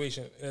that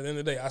situation. At the end of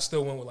the day, I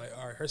still went with like,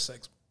 all right, her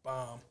sex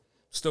bomb.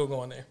 Still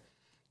going there.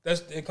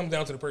 It comes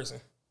down to the person.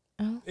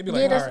 They'd be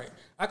like, all right,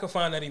 I could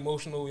find that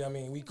emotional. I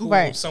mean, we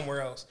cool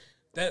somewhere else.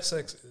 That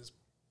sex is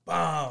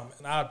bomb,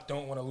 and I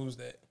don't want to lose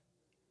that.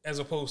 As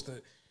opposed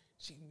to,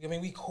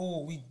 we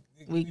cool.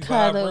 We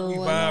cuddle. We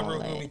vibe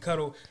real good. We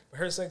cuddle. But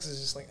her sex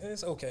is just like,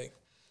 it's okay.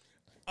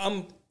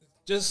 I'm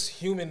just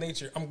human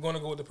nature. I'm going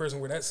to go with the person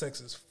where that sex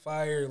is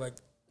fire. Like,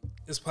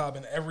 it's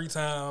popping every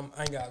time.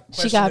 I ain't got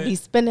question. She got to be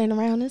spinning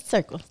around in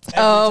circles.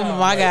 Oh,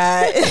 my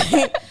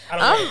God.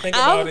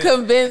 I'm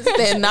convinced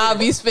that Nah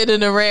be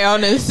spinning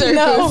around in circles.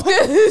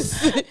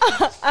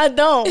 No, I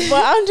don't.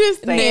 But I'm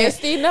just saying.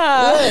 Nasty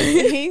Nah. Look,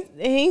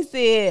 he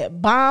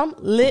said, bomb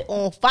lit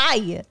on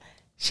fire.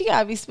 She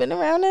got to be spinning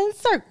around in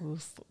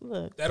circles.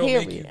 Look,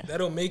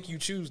 that'll make you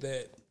choose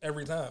that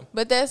every time.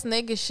 But that's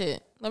nigga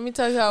shit. Let me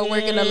tell you how it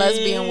work in the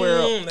lesbian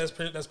world.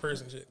 That's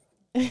person shit.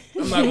 I'm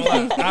not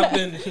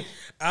gonna lie.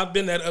 I've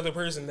been that other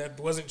person that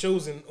wasn't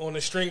chosen on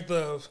the strength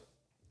of.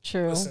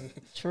 True.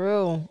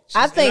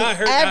 I think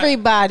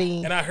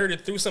everybody. And I heard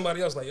it through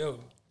somebody else. Like, yo,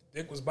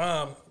 dick was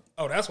bomb.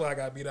 Oh, that's why I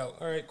got beat out.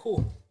 All right,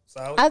 cool.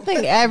 Solid. I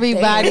think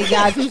everybody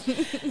got.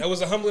 That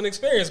was a humbling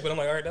experience, but I'm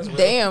like, all right, that's real.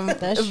 Damn,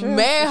 that's true.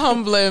 Mad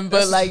humbling,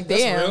 but like,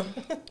 damn.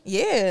 Real.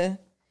 Yeah.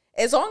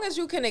 As long as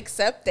you can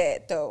accept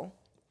that, though,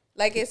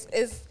 like it's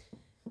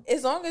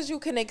as long as you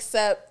can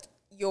accept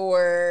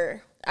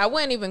your I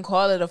wouldn't even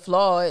call it a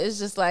flaw. It's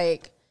just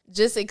like,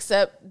 just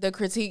accept the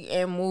critique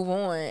and move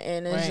on.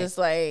 And it's just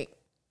like,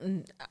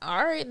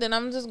 all right, then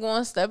I'm just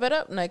going to step it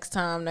up next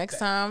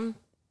time.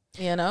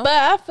 You know. But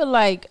I feel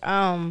like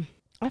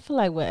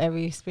with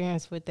every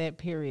experience with that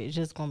period, it's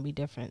just gonna be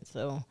different.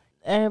 So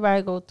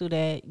everybody go through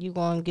that. You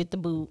gonna get the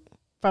boot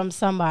from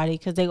somebody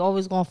because they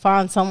always gonna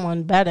find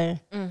someone better.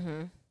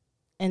 Mm-hmm.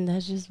 And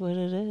that's just what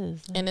it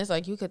is. And it's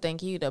like you could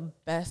think you the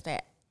best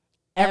at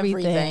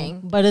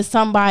everything, but it's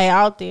somebody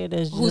out there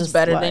that's who's just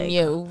better like, than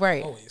you,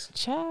 right? Always.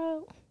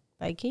 Child,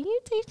 like, can you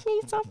teach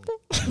me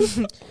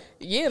something?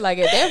 Yeah, like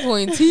at that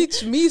point,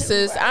 teach me,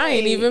 sis. Right. I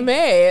ain't even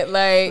mad.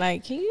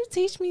 Like, can you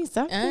teach me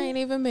something? I ain't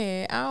even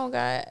mad.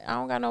 I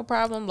don't got no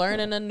problem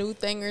learning a new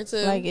thing or two.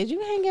 Like, is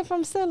you hanging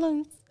from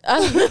ceilings?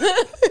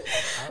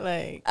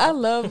 I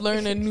love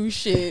learning new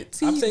shit.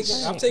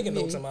 I'm taking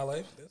notes in my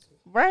life.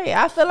 Right.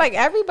 I feel like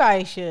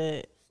everybody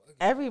should.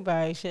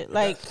 Everybody should.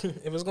 Like,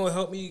 if it's gonna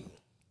help me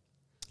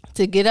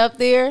to get up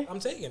there, I'm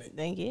taking it.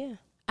 Then yeah.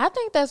 I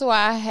think that's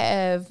why I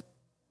have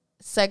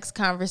sex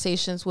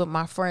conversations with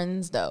my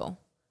friends though.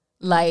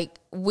 Like,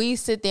 we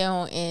sit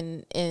down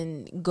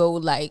and go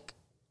like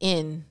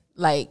in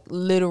like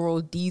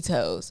literal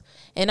details.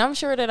 And I'm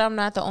sure that I'm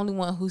not the only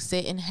one who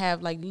sit and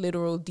have like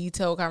literal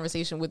detailed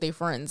conversation with their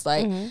friends.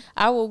 Like,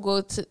 I will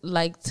go to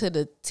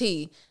the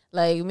T.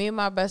 Like, me and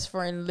my best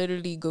friend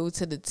literally go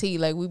to the T.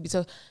 Like, we be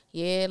talking,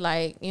 yeah,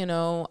 like, you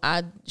know,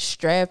 I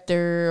strapped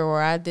her, or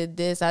I did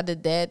this, I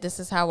did that. This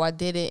is how I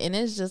did it. And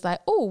it's just like,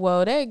 oh,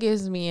 well, that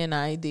gives me an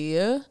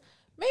idea.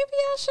 Maybe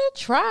I should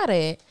try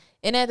that.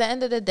 And at the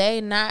end of the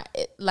day, not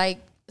like,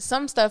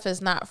 some stuff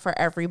is not for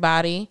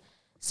everybody.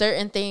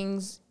 Certain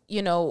things,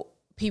 you know,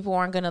 people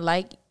aren't going to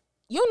like.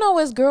 You know,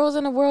 there's girls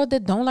in the world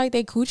that don't like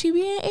their coochie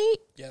being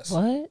ate. Yes.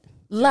 What?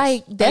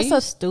 Like,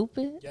 that's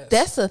stupid. Yes.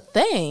 That's a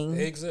thing.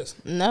 They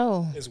exist.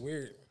 No. It's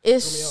weird.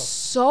 It's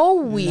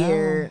so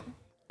weird. No.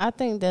 I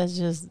think that's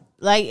just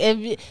like,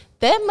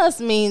 that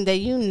must mean that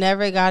you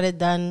never got it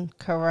done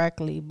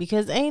correctly,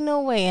 because ain't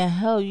no way in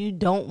hell you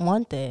don't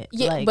want that.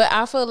 Yeah, like, but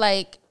I feel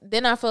like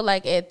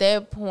at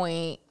that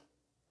point,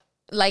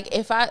 like,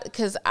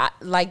 because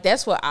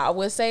that's what I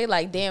would say.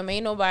 Like, damn,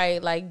 ain't nobody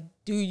like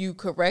do you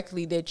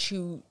correctly that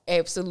you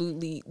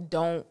absolutely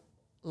don't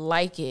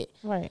like it.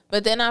 Right.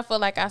 But then I feel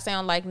like I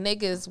sound like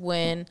niggas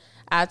when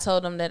I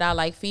told them that I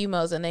like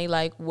females, and they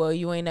like, well,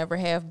 you ain't never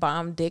have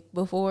bomb dick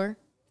before.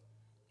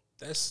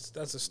 That's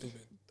a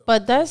stupid thought.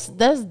 But that's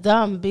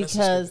dumb,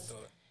 because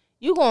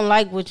you gonna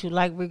like what you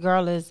like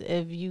regardless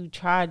if you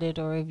tried it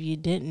or if you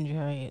didn't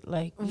try it.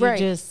 Like, you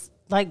just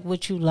like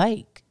what you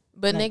like.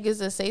 But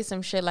niggas will say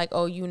some shit like,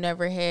 oh, you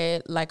never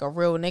had like a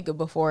real nigga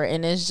before,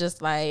 and it's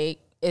just like,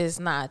 it's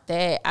not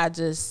that. I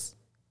just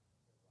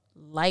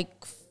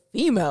like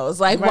females.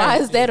 Like, why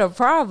is that a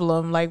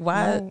problem? Like,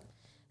 why? Right.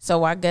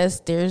 So I guess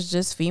there's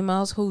just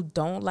females who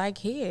don't like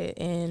head,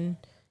 and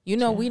you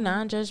know, we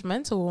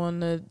non-judgmental on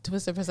the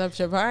Twisted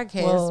Perception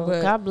podcast. Well,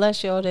 but God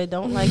bless y'all that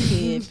don't like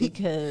head,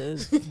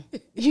 because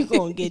you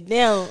gonna get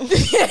down.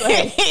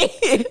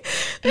 Like,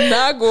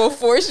 not gonna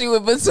force you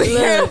in between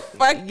your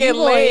fucking you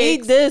gonna legs.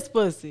 eat this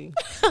pussy.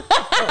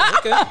 Oh,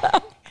 okay.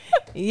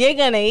 You're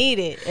gonna eat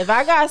it. If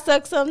I gotta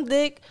suck some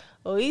dick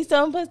or eat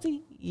some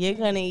pussy, you're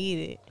gonna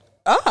eat it.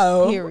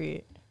 Oh.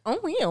 Period.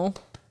 Oh, yeah.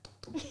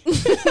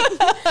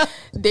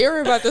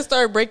 They're about to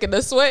start breaking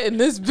the sweat in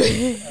this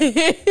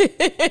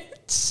bitch.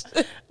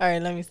 All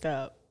right, let me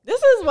stop.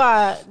 This is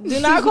why, do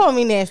not call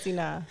me nasty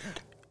now.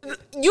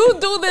 You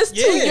do this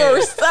to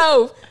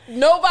yourself.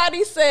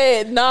 Nobody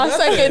said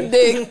sucking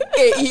dick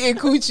and eating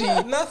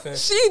coochie. Nothing.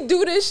 She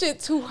do this shit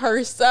to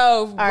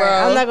herself, bro. All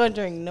right, I'm not gonna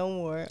drink no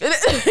more.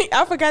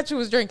 I forgot you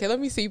was drinking. Let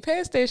me see.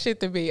 Pass that shit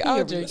to me.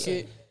 I'll drink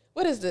it.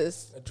 What is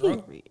this? A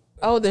drunk.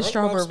 Oh, the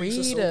strawberry.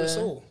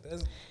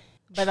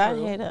 But I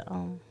had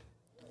a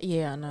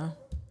Yeah, I know.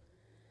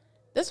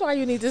 That's why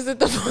you need to sit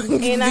the fuck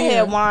down. And I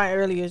had wine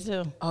earlier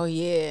too. Oh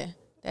yeah,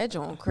 that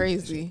joint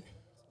crazy.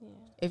 Yeah.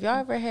 If y'all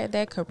ever had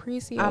that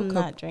Capriccio, I'm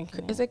not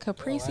drinking. Is it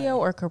Capriccio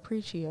or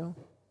Capriccio?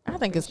 I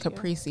think it's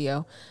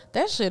Capriccio.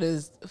 That shit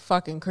is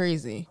fucking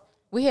crazy.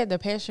 We had the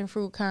passion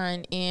fruit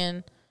kind,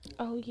 and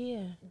oh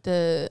yeah,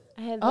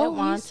 I had that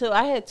wine too.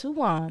 I had 2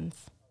 wines.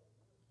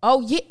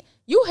 Oh yeah.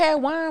 You had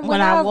wine when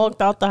I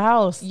walked out the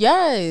house.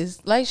 Yes.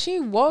 Like, she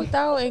walked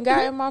out and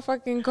got in my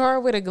fucking car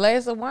with a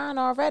glass of wine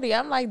already.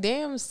 I'm like,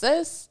 damn,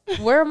 sis,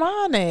 where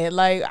mine at?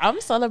 Like,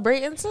 I'm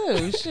celebrating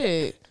too.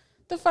 Shit.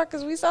 The fuck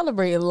is we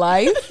celebrating?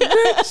 Life,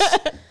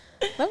 bitch?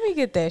 Let me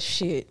get that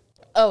shit.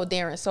 Oh,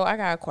 Darren, so I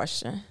got a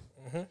question.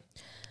 Mm-hmm.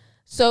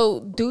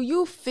 So do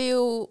you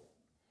feel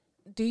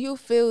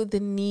the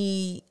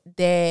need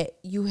that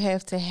you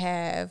have to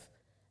have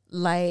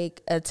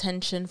like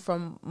attention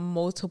from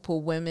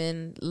multiple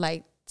women,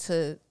 like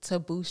to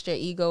boost your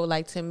ego,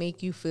 like to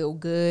make you feel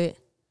good?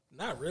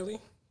 Not really.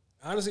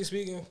 Honestly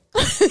speaking.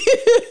 Look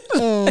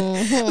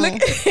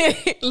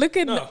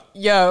at yo.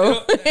 You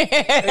know,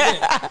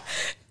 again,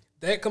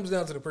 that comes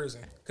down to the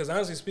person. Because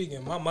honestly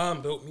speaking, my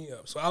mom built me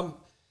up. So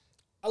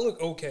I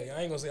look okay.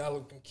 I ain't gonna say I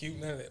look cute,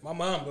 none of that. My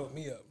mom built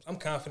me up. I'm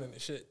confident in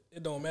shit.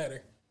 It don't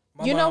matter.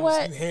 My You know mom was,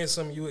 what? You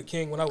handsome, you a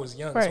king when I was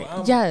young. Right.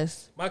 So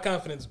Yes. my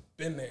confidence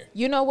been there.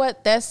 You know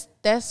what? That's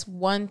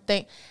one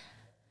thing.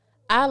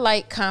 I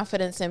like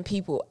confidence in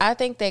people. I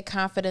think that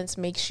confidence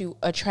makes you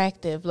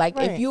attractive. Like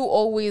Right. if you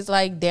always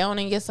like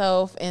downing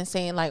yourself and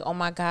saying like, "Oh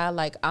my God,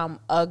 like I'm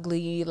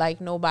ugly,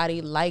 like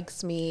nobody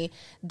likes me,"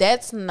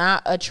 that's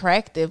not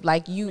attractive.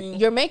 Like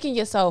you're making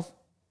yourself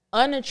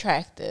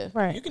unattractive.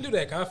 Right. You can do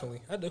that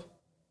confidently. I do.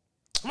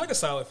 I'm like a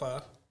solid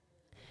 5.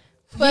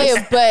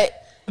 Yeah,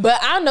 but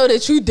I know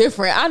that you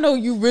different. I know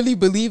you really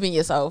believe in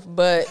yourself,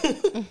 but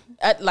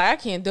I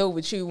can't deal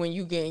with you when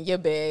you get in your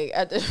bag.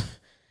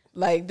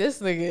 Like this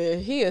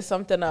nigga, he is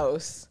something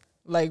else.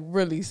 Like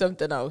really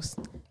something else.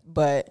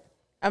 But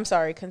I'm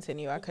sorry,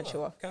 continue. I cut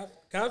you off.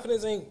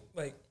 Confidence ain't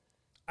like,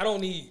 I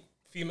don't need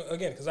female,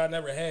 again, because I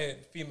never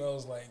had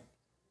females like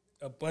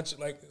a bunch of,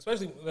 like,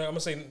 especially, like, I'm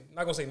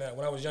not gonna say now,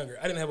 when I was younger,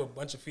 I didn't have a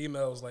bunch of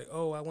females like,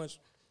 oh,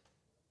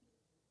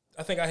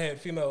 I think I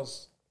had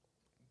females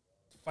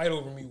fight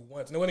over me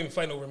once. And they wasn't even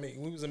fighting over me.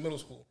 We was in middle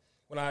school.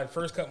 When I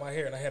first cut my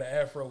hair and I had an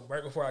afro,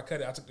 right before I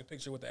cut it, I took the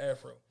picture with the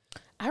afro.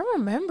 I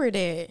remember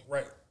that.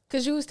 Right.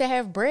 Because you used to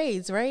have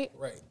braids, right?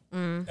 Right.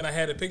 And I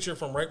had a picture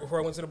from right before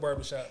I went to the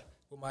barbershop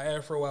with my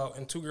afro out,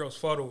 and 2 girls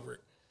fought over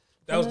it.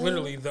 That was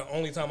literally the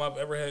only time I've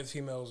ever had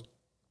females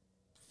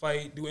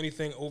fight, do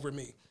anything over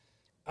me.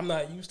 I'm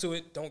not used to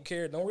it, don't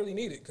care, don't really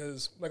need it,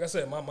 because, like I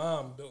said, my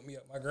mom built me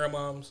up. My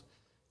grandmoms,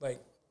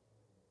 like,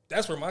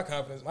 that's where my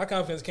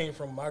confidence came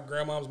from. My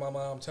grandmoms, my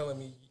mom telling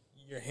me,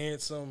 you're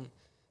handsome,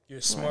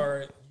 you're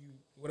smart, you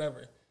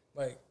whatever.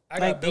 Like, I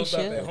got Like built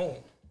up at home.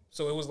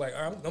 So it was like,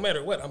 all right, no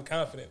matter what, I'm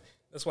confident.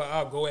 That's why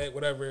I'll go at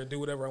whatever, do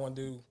whatever I want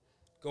to do,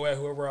 go at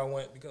whoever I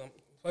want, because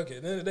fuck it.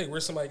 At the end of the day, where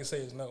somebody can say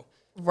is no.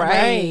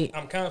 Right.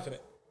 I'm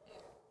confident.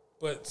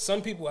 But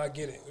some people, I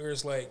get it, where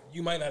it's like,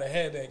 you might not have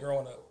had that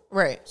growing up.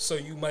 Right. So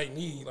you might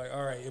need, like,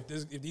 all right,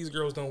 if these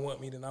girls don't want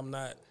me, then I'm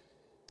not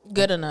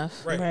Good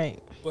enough. right.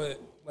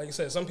 But like I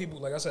said, some people,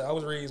 like I said, I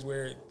was raised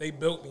where they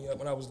built me up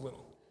when I was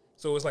little.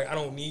 So it's like, I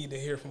don't need to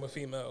hear from a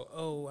female,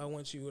 oh, I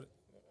want you.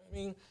 I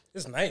mean,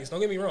 it's nice. Don't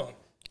get me wrong.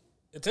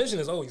 Attention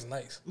is always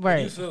nice.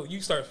 Right.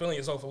 You start feeling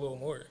yourself a little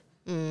more.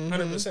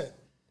 100%.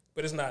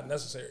 But it's not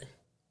necessary.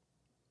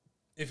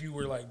 If you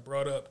were like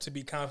brought up to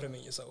be confident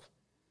in yourself.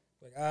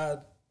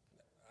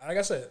 Like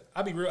I said,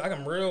 I'm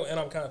real and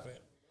I'm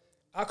confident.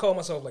 I call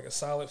myself like a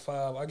solid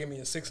 5. I'll give me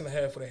a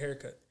 6.5 for the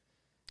haircut.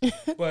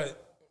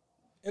 But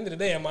end of the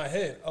day, in my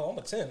head, oh, I'm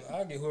a 10.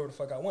 I'll get whoever the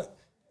fuck I want.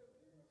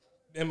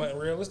 In my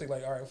realistic,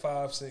 like, all right,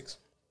 5, 6.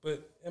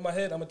 But in my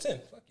head, I'm a 10.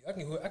 Fuck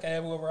you. I can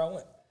have whoever I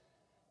want.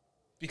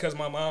 Because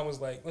my mom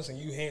was like, listen,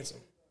 you handsome.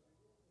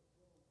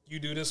 You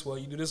do this well,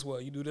 you do this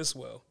well, you do this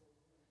well.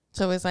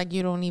 So it's like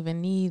you don't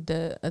even need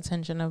the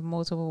attention of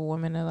multiple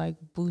women to like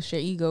boost your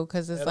ego,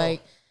 because it's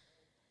like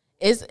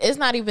it's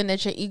not even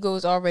that your ego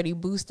is already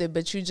boosted,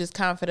 but you're just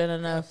confident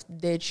enough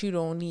that you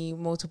don't need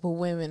multiple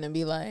women to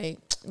be like,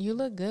 you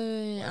look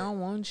good, I don't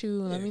want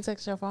you, let me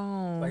text your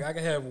phone. Like I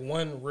can have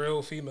one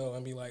real female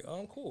and be like,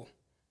 oh, I'm cool.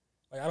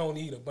 Like I don't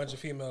need a bunch of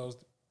females.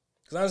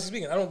 Because honestly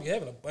speaking, I don't be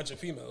having a bunch of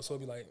females. So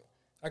it'd be like,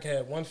 I can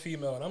have one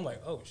female and I'm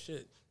like, oh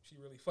shit, she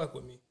really fuck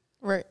with me.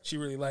 Right. She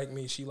really like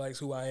me. She likes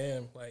who I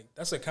am. Like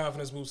that's a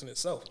confidence boost in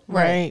itself.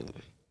 Right.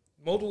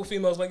 Multiple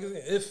females, like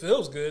it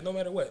feels good no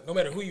matter what. No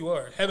matter who you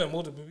are. Having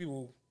multiple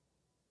people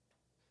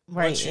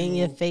Right, in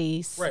your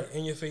face. Right,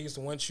 in your face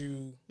to want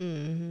you.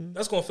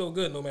 That's going to feel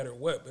good no matter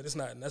what, but it's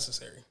not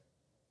necessary.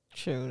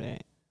 True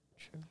that.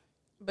 True.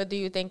 But do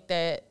you think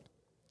that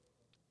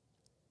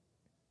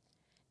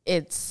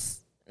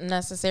it's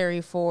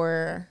necessary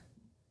for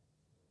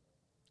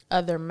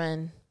other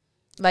men?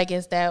 Like,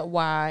 is that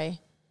why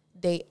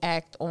they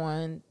act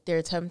on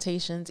their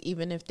temptations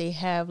even if they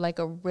have like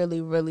a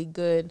really, really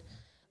good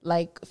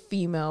like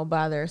female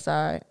by their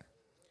side?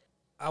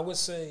 I would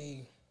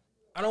say,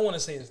 I don't want to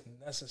say it's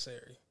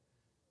necessary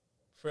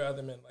for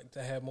other men like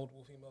to have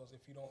multiple females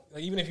if you don't,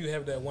 like even if you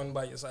have that one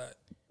by your side.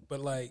 But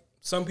like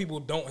some people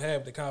don't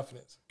have the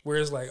confidence where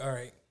it's like, all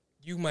right,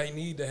 you might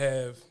need to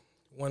have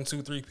 1,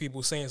 2, 3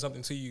 people saying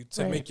something to you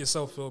to make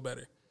yourself feel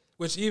better.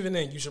 Which even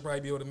then you should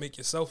probably be able to make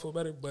yourself feel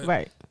better.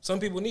 But some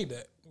people need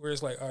that where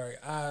it's like, all right,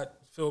 I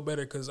feel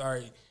better because all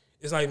right,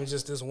 it's not even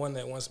just this one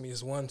that wants me.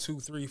 It's 1, 2,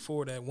 3,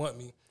 4 that want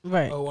me.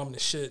 Right. Oh, I'm the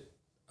shit.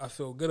 I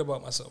feel good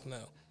about myself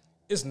now.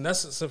 It's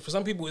necessary for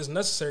some people. It's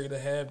necessary to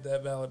have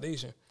that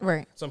validation.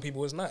 Right. Some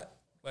people it's not.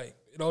 Like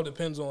it all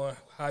depends on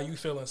how you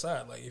feel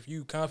inside. Like if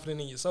you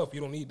confident in yourself,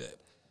 you don't need that.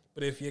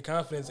 But if your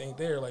confidence ain't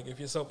there, like if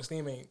your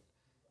self-esteem ain't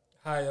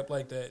high up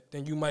like that,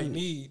 then you might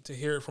need to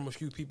hear it from a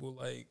few people.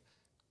 Like,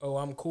 oh,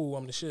 I'm cool.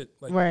 I'm the shit.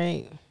 Like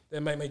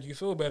that might make you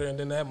feel better, and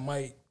then that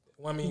might.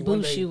 I mean,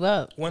 boost you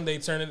up. One day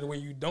turn it to where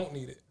you don't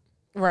need it.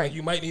 Right. Like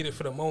you might need it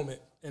for the moment,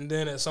 and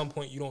then at some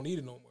point you don't need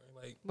it no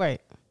more. Like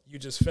you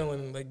just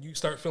feeling like you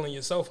start feeling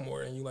yourself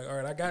more, and you like, all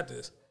right, I got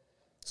this.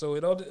 So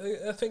it all.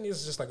 I think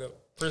it's just like a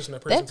person to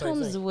person type thing.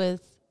 That comes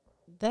with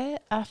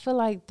that. I feel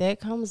like that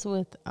comes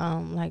with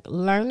like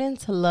learning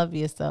to love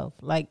yourself.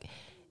 Like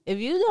if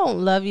you don't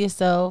love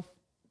yourself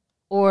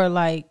or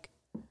like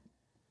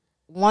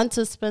want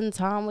to spend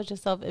time with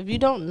yourself, if you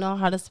don't know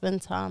how to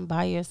spend time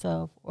by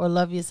yourself or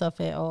love yourself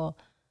at all,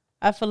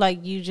 I feel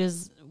like you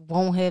just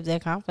won't have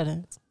that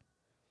confidence.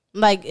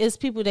 Like, it's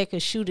people that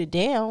could shoot it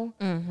down,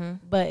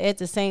 but at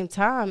the same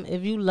time,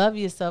 if you love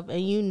yourself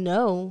and you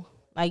know,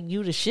 like,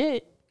 you the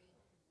shit,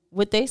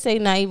 what they say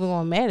not even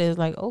gonna matter. It's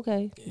like,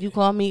 okay, you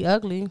call me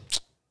ugly,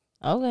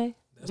 okay,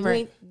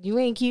 you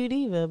ain't cute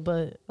either,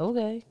 but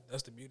okay.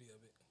 That's the beauty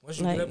of it. Once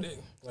you get up there,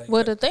 like,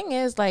 well, the thing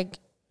is, like,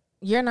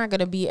 you're not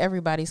gonna be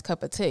everybody's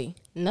cup of tea.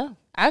 No,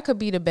 I could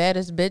be the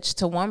baddest bitch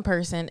to one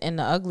person and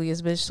the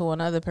ugliest bitch to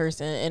another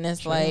person, and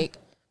it's like,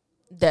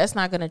 that's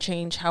not going to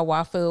change how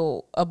I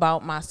feel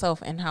about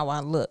myself and how I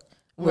look,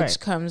 which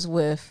comes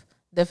with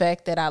the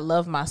fact that I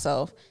love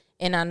myself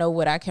and I know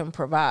what I can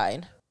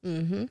provide.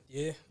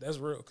 Yeah, that's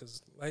real.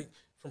 Because, like,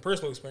 from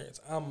personal experience,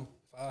 I'm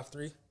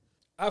 5'3".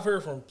 I've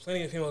heard from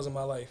plenty of females in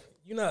my life,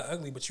 you're not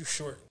ugly, but you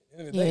short.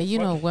 Yeah, you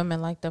know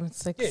women like them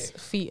 6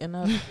 feet and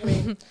up. I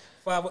mean,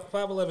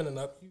 5'11" and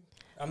up.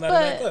 I'm not in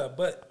that club,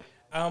 but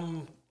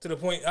I'm to the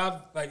point,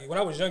 like, when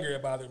I was younger,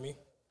 it bothered me.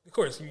 Of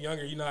course, you're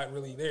younger, you're not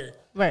really there.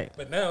 Right.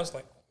 But now it's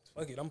like,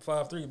 fuck it, I'm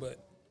 5'3", but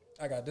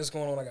I got this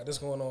going on, I got this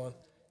going on.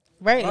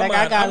 Right, like,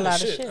 I got a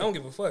lot of shit. I don't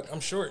give a fuck.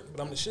 I'm short,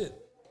 but I'm the shit.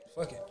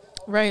 Fuck it.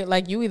 Right,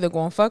 like, you either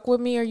gonna fuck with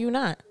me or you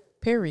not.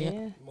 Period.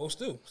 Yeah. Most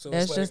do. So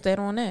that's it's just that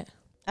on that.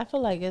 I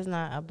feel like it's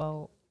not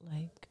about,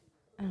 like,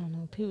 I don't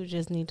know, people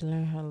just need to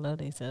learn how to love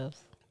themselves.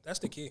 That's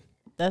the key.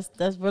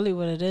 That's really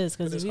what it is,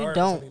 because if you hard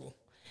don't, for some people.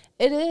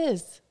 it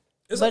is.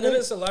 It's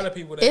a lot of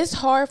people that... It's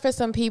hard for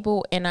some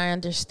people, and I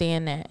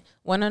understand that.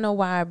 Want to know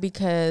why?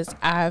 Because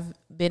I've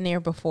been there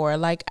before.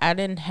 Like, I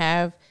didn't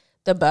have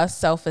the best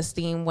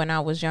self-esteem when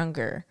I was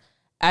younger.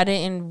 I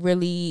didn't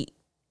really,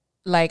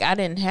 like, I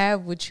didn't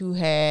have what you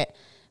had.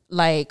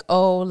 Like,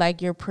 oh,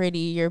 like, you're pretty,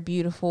 you're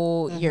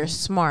beautiful, you're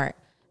smart.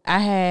 I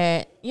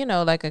had, you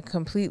know, like, a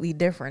completely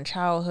different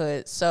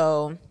childhood.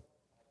 So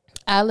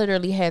I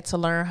literally had to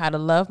learn how to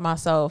love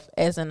myself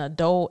as an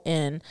adult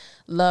and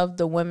love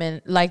the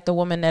women, like the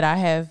woman that I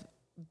have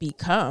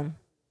become.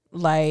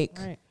 Like,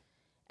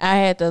 I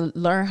had to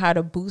learn how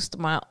to boost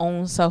my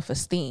own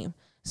self-esteem.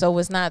 So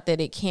it's not that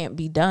it can't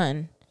be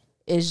done.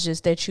 It's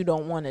just that you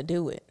don't want to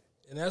do it.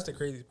 And that's the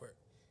crazy part.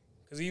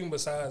 Because even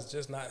besides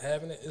just not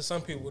having it, it's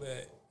some people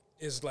that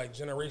it's like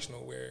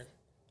generational, where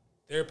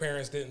their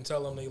parents didn't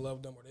tell them they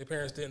loved them, or their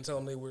parents didn't tell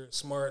them they were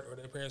smart, or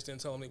their parents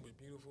didn't tell them they were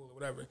beautiful, or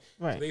whatever.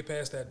 Right. So they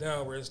pass that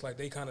down, where it's like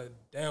they kind of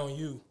down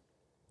you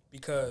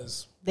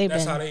because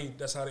that's how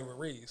they were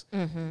raised.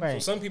 Right. So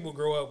some people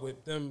grow up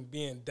with them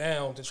being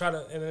down to try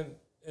to, and then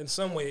in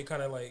some way, it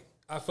kind of like,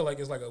 I feel like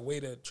it's like a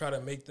way to try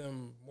to make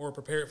them more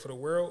prepared for the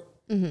world.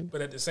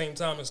 But at the same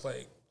time, it's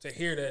like, to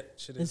hear that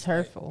shit is it's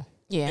hurtful.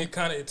 Like, Yeah.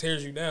 it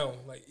tears you down.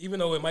 Like, even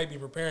though it might be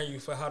preparing you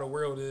for how the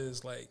world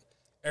is, like,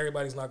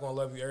 everybody's not going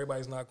to love you.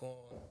 Everybody's not going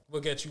to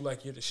look at you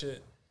like you're the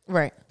shit.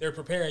 Right. They're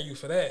preparing you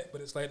for that.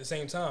 But it's like, at the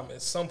same time,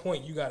 at some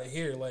point, you got to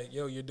hear, like,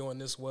 yo, you're doing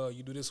this well.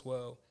 You do this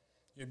well.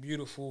 You're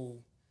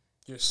beautiful.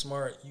 You're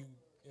smart.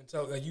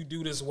 Like, you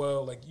do this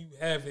well. Like, you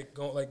have it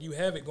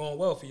going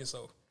well for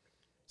yourself.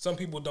 Some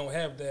people don't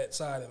have that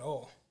side at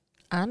all.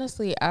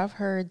 Honestly, I've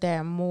heard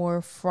that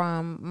more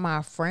from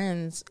my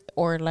friends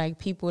or like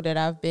people that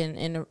I've been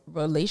in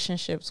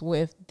relationships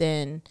with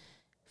than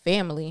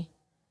family.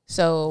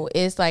 So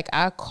it's like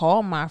I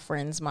call my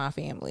friends my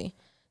family,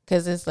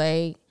 because it's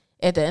like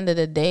at the end of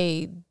the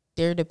day,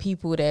 they're the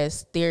people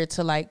that's there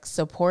to like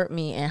support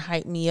me and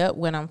hype me up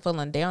when I'm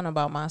feeling down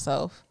about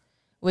myself,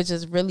 which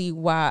is really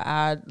why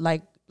I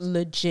like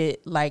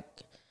legit like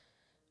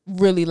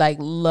really like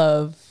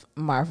love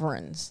my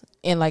friends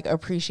and like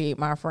appreciate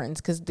my friends,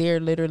 because they're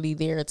literally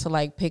there to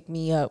like pick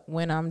me up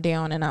when I'm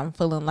down and I'm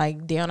feeling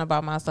like down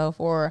about myself,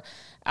 or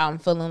I'm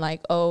feeling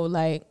like, oh,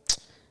 like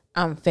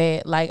I'm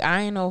fat. Like,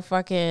 I ain't no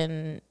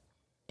fucking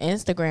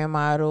Instagram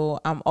model.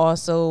 I'm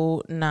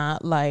also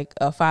not like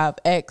a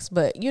 5X,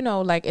 but you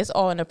know, like, it's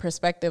all in the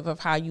perspective of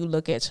how you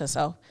look at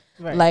yourself.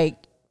 Right. Like,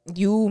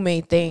 you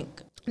may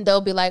think,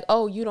 they'll be like,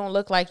 oh, you don't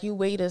look like you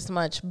weigh this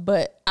much,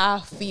 but I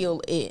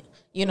feel it.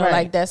 You know,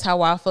 like, that's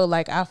how I feel.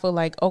 Like, I feel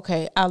like,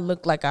 okay, I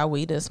look like I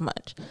weigh this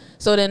much.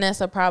 So then that's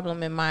a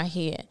problem in my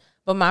head.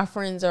 But my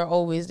friends are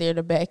always there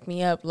to back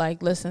me up.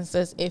 Like, listen,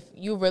 sis, if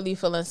you really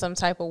feeling some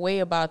type of way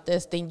about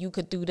this, then you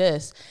could do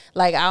this.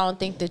 Like, I don't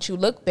think that you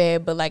look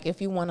bad, but, like, if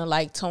you want to,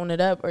 like, tone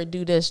it up or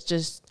do this,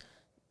 just,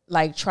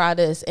 like, try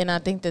this. And I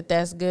think that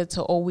that's good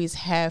to always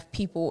have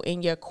people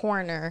in your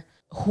corner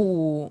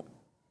who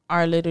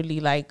are literally,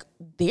 like,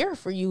 there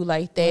for you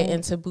like that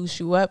and to boost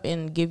you up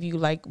and give you,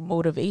 like,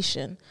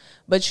 motivation.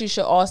 But you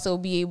should also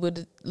be able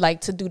to,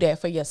 like, to do that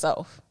for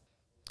yourself.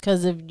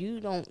 Because if you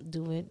don't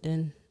do it,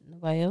 then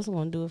nobody else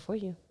will do it for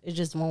you. It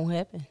just won't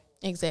happen.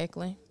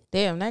 Exactly.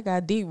 Damn, that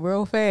got deep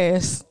real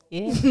fast.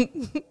 Yeah.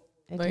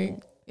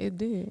 It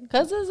did.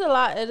 Because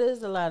it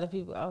is a lot of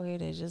people out here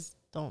that just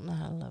don't know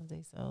how to love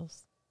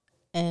themselves.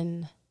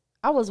 And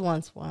I was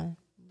once one,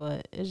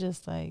 but it's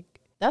just like,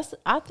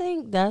 I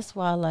think that's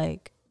why,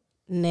 like,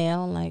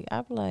 now, like,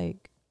 I'm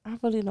like, I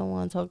really don't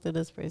want to talk to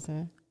this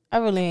person. I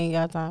really ain't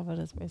got time for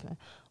this person.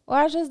 Or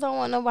I just don't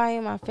want nobody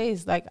in my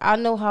face. Like, I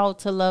know how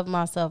to love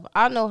myself.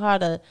 I know how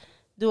to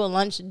do a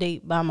lunch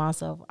date by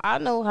myself. I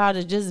know how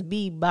to just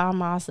be by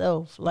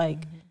myself.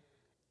 Like,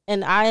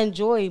 and I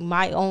enjoy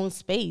my own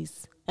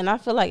space. And I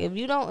feel like if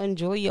you don't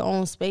enjoy your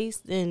own space,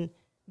 then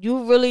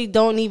you really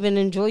don't even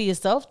enjoy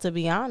yourself, to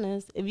be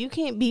honest. If you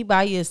can't be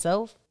by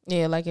yourself.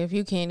 Yeah, like if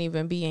you can't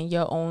even be in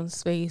your own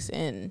space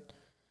and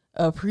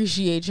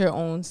appreciate your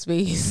own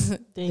space,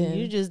 then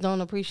you just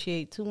don't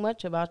appreciate too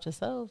much about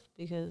yourself,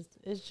 because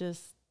it's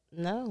just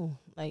no.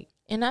 Like,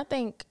 and I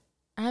think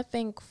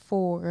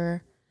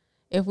for,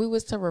 if we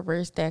was to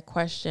reverse that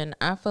question,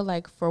 I feel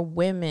like for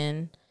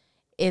women,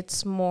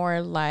 it's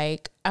more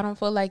like, I don't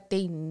feel like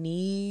they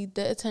need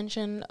the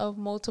attention of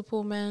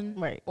multiple men.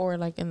 Right. Or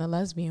like in the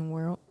lesbian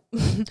world.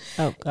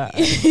 Oh, God.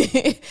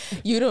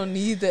 You don't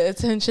need the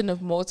attention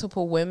of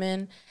multiple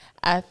women.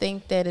 I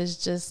think that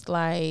is just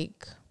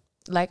like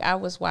I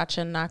was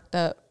watching Knocked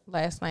Up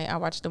last night. I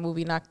watched the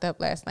movie Knocked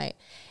Up last night.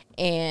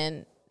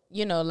 And,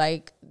 you know,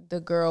 like the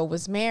girl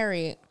was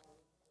married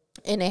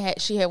and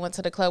she had went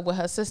to the club with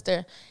her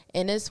sister.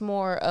 And it's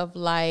more of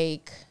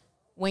like,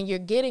 when you're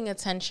getting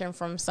attention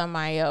from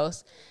somebody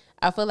else,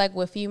 I feel like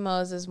with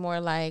females it's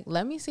more like,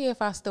 let me see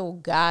if I still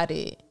got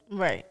it.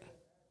 Right.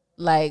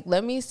 Like,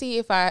 let me see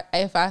if I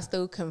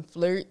still can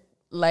flirt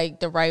like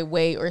the right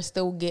way or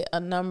still get a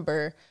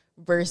number,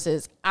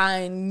 versus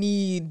I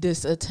need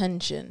this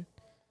attention.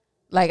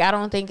 Like, I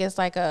don't think it's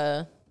like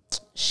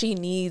she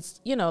needs,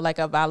 you know, like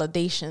a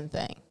validation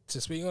thing.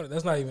 To speak on it,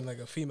 that's not even like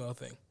a female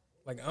thing.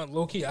 Like,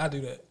 low key, I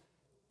do that.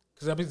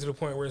 Because I've been to the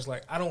point where it's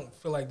like, I don't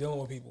feel like dealing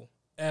with people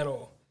at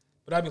all.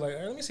 But I'd be like, all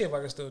right, let me see if I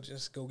can still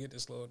just go get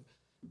this load.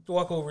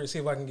 Walk over and see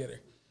if I can get her.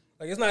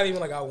 Like, it's not even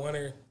like I want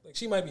her. Like,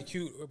 she might be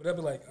cute, but I'd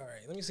be like, all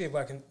right, let me just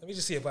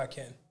see if I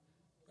can.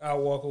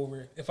 I'll walk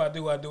over. If I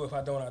do, I do. If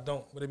I don't, I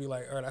don't. But it'd be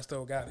like, all right, I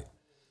still got it.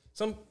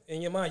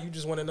 In your mind, you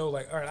just want to know,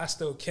 like, all right, I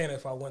still can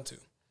if I want to.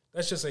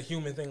 That's just a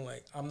human thing.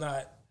 Like, I'm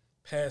not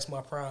past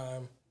my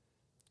prime.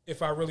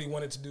 If I really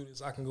wanted to do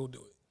this, I can go do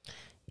it.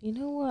 You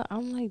know what?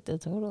 I'm like the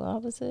total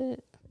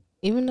opposite.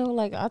 Even though,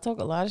 like, I talk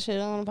a lot of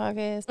shit on the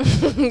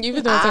podcast.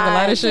 Even though I talk a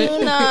lot of shit.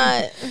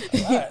 I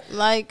do not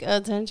like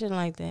attention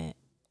like that.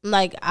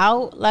 Like,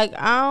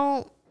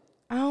 I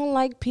don't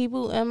like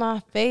people in my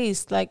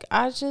face. Like,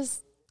 I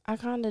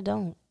kind of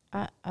don't.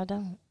 I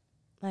don't.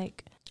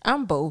 Like,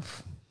 I'm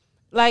both.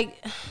 Like,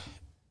 you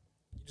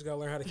just gotta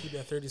learn how to keep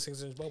that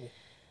 36-inch bubble.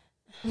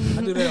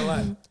 I do that a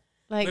lot.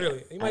 Like,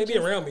 literally, you might be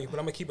around me, but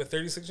I'm gonna keep a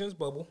 36-inch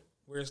bubble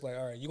where it's like,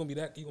 all right, you're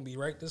gonna be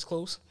right this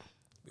close.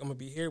 I'm gonna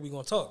be here. We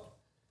gonna talk.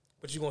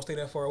 But you're going to stay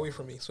that far away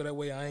from me. So that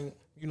way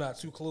you're not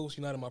too close.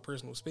 You're not in my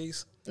personal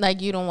space. Like,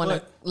 you don't want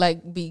to,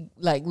 like, be,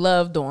 like,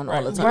 loved on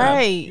all the time.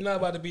 Right. You're not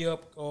about to be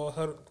up all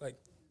like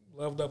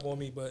loved up on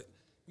me, but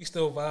we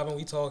still vibing,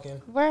 we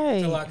talking. Right.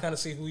 Until I kind of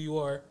see who you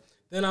are.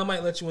 Then I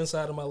might let you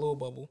inside of my little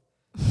bubble.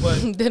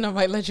 But then I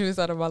might let you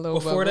inside of my little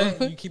before bubble.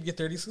 that, you keep your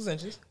 36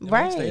 inches.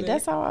 Right.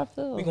 That's how I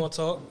feel. We going to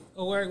talk.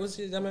 Oh, all right. What's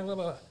your, blah, blah, blah,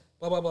 blah,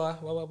 blah, blah,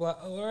 blah, blah, blah.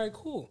 Oh, all right,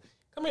 cool.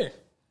 Come here.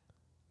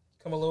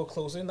 Come a little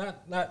closer,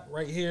 not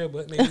right here,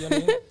 but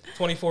maybe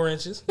 24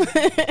 inches.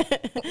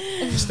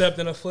 Stepped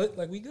in a foot,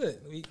 like we good.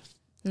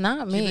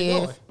 Not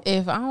me.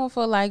 If I don't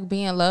feel like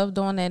being loved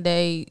on that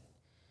day,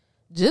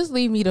 just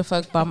leave me the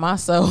fuck by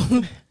myself.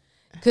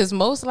 Because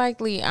most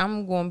likely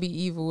I'm going to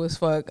be evil as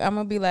fuck. I'm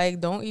going to be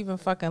like, don't even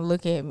fucking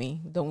look at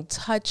me. Don't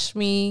touch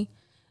me.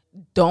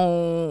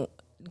 Don't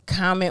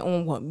comment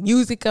on what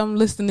music I'm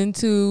listening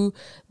to.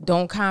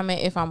 Don't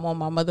comment if I'm on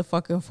my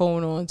motherfucking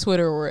phone on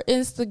Twitter or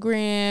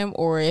Instagram,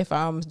 or if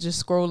I'm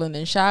just scrolling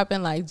and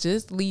shopping. Like,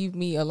 just leave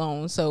me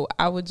alone. So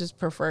I would just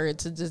prefer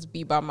to just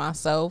be by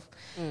myself,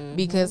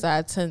 because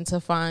I tend to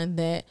find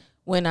that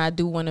when I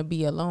do want to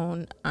be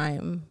alone,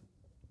 I'm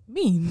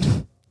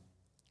mean.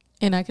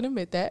 And I can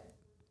admit that.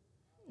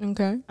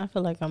 Okay. I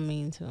feel like I'm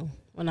mean too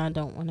when I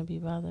don't want to be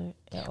bothered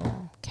at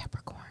all.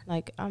 Capricorn.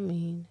 Like, I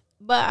mean,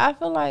 but I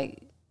feel like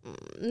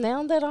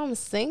now that I'm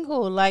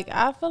single, like,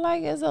 I feel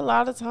like there's a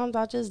lot of times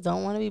I just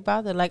don't want to be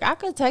bothered. Like, I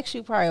could text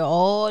you probably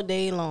all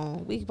day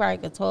long. We probably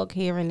could talk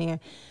here and there.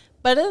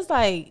 But it's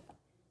like,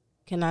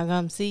 can I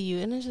come see you?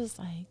 And it's just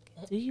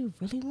like, do you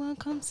really want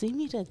to come see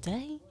me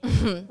today?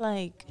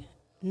 Like,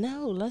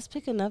 no, let's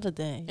pick another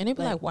day. And they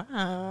be like,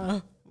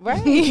 wow.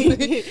 Right.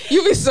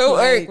 You be so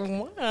irked.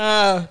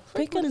 Wow.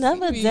 Pick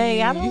another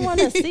day. I don't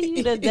want to see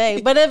you today.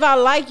 But if I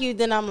like you,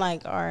 then I'm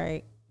like, all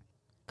right,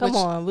 come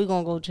on, we're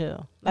going to go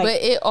chill. Like,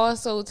 but it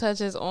also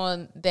touches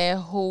on that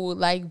whole,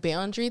 like,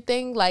 boundary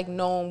thing, like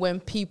knowing when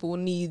people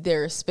need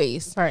their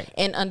space. Right.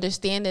 And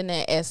understanding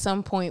that at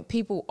some point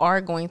people are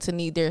going to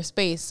need their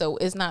space. So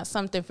it's not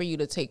something for you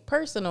to take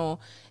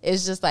personal.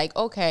 It's just like,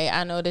 okay,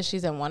 I know that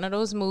she's in one of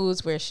those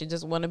moods where she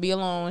just want to be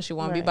alone. She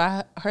want to be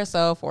by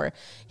herself, or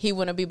he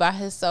want to be by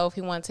himself.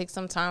 He want to take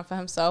some time for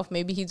himself.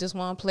 Maybe he just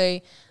want to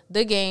play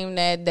the game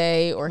that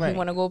day, or he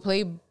want to go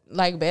play,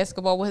 like,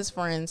 basketball with his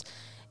friends.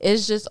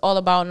 It's just all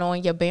about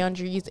knowing your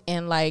boundaries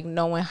and, like,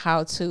 knowing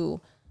how to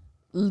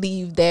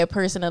leave that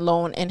person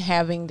alone and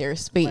having their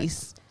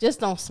space. Just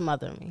don't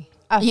smother me.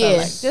 I feel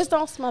like just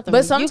don't smother me.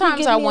 But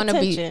sometimes I want to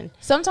be.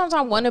 Sometimes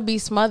I want to be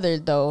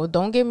smothered though.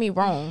 Don't get me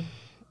wrong.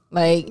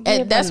 Like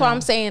that's why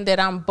I'm saying that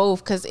I'm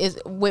both, because it's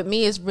with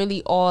me it's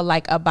really all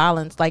like a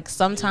balance. Like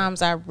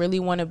sometimes I really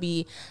want to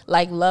be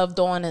like loved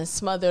on and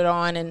smothered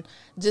on and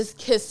just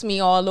kiss me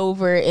all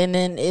over, and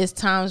then it's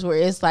times where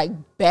it's like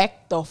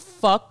back the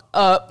fuck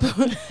up.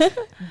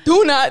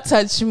 Do not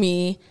touch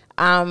me.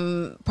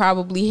 I'm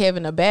probably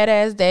having a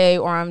badass day,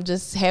 or I'm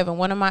just having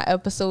one of my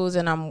episodes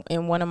and I'm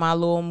in one of my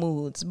little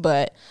moods.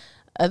 But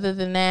other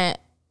than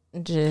that,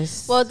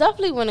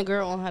 definitely when a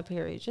girl on her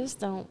period, just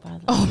don't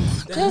bother.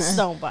 Oh, just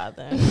don't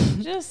bother.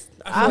 Just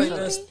I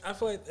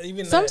feel like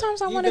even sometimes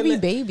that, I want to be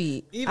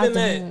baby. Even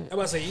I'm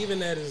about to say even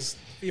that is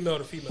female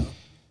to female.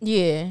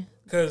 Yeah,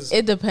 because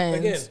it depends.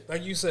 Again,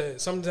 like you said,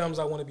 sometimes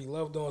I want to be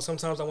loved on.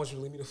 Sometimes I want you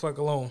to leave me the fuck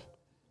alone.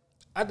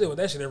 I deal with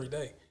that shit every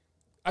day.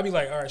 I be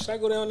like, all right, should I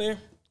go down there?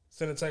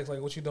 Send a text like,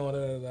 what you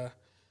doing?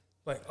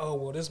 Like, oh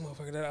well, this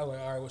motherfucker. That I was like,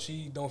 all right, well,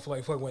 she don't feel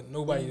like fuck with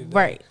nobody today.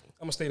 Right.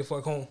 I'm gonna stay the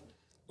fuck home.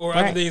 Or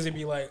other days it'd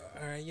be like,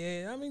 all right,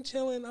 yeah, I'm in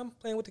chilling. I'm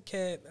playing with the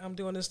cat. I'm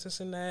doing this,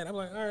 and that. I'm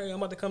like, all right, I'm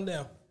about to come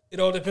down. It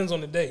all depends on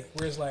the day.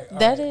 Where it's like,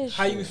 that is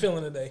how you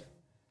feeling today?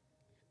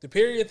 The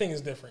period thing is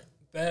different.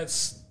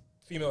 That's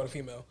female to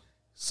female.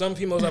 Some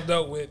females I've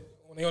dealt with,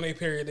 when they on their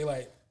period, they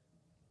like,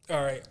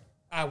 all right,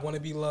 I want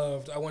to be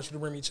loved. I want you to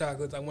bring me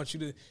chocolates. I want you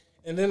to.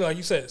 And then, like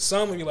you said,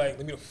 some will be like,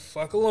 leave me the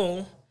fuck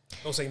alone.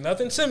 Don't say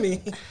nothing to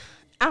me.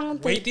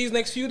 Wait these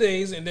next few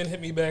days and then hit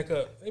me back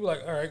up. They be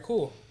like, all right,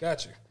 cool.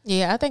 Got you.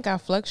 Yeah, I think I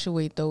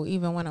fluctuate, though,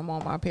 even when I'm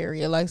on my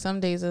period. Like, some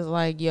days it's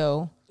like,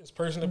 yo. It's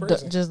person to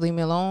person. Just leave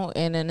me alone.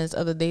 And then there's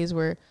other days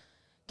where,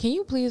 can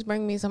you please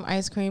bring me some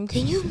ice cream?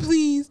 Can you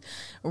please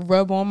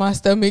rub on my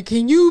stomach?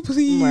 Can you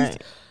please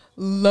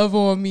love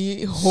on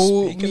me?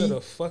 Hold me? Speaking of the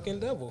fucking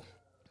devil.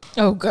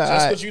 Oh, God.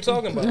 That's what you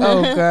talking about.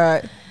 Oh,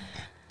 God.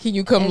 Can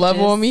you come love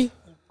on me?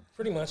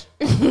 Pretty much.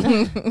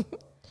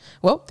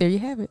 Well, there you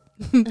have it.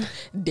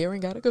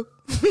 Darren gotta go.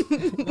 No.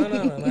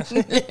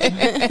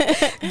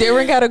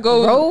 Darren gotta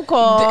go. Roll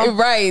call.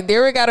 Right.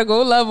 Darren gotta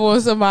go love on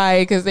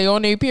somebody because they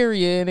on their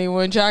period and they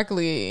want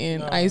chocolate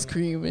and ice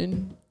cream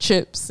and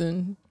chips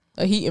and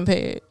a heating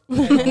pad.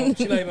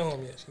 She's not even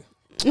home yet.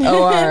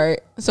 Oh, all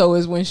right. So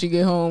it's when she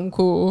get home.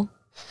 Cool.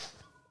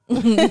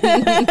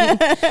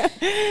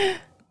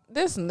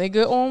 This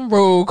nigga on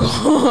roll call.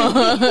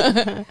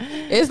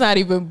 It's not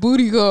even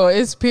booty call.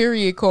 It's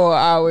period call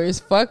hours.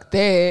 Fuck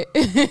that.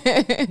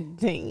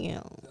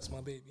 Damn. That's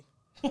my baby.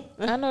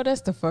 I know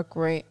that's the fuck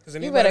right.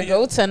 You better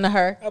go tend to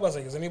her. I was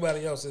like, is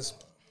anybody else?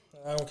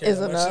 I don't care.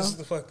 It's a no. Just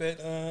the fuck that.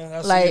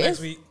 I'll see you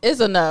next week. It's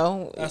a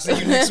no. I'll see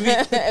you next week.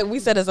 We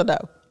said it's a no.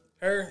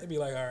 Her, it'd be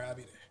like, all right, I'll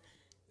be there.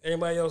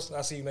 Everybody else,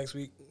 I'll see you next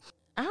week.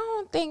 I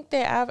don't think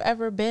that I've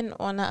ever been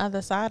on the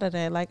other side of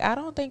that. Like, I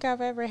don't think I've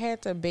ever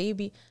had to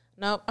baby.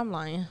 Nope, I'm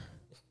lying.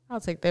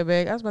 I'll take that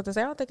back. I was about to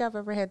say, I don't think I've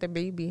ever had to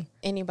baby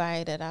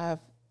anybody that I've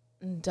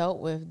dealt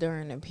with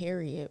during a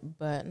period.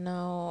 But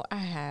no, I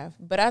have.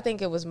 But I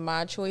think it was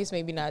my choice,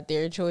 maybe not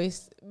their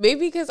choice.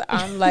 Maybe because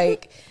I'm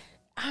like,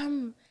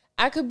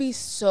 I could be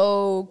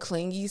so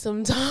clingy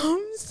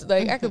sometimes.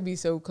 Like, I could be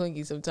so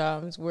clingy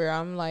sometimes where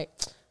I'm like,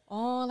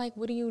 oh, like,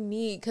 what do you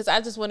need? Because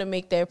I just want to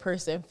make that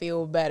person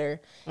feel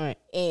better. Right.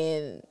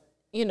 And,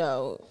 you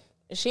know,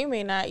 she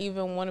may not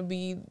even want to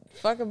be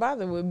fucking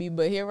bothered with me,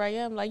 but here I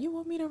am, like, you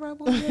want me to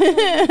rub on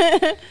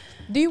you?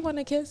 Do you want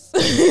to kiss?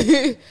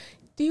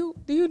 Do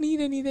you need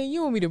anything?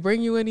 You want me to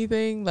bring you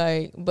anything?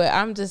 Like, but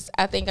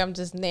I think I'm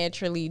just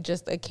naturally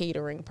just a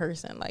catering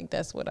person. Like,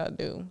 that's what I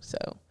do. So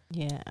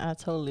yeah, I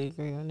totally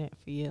agree on that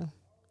for you.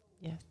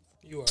 Yes,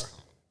 you are.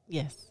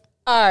 Yes.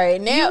 All right,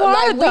 now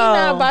like we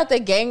not about to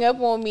gang up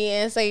on me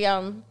and say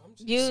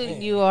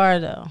you are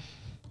though.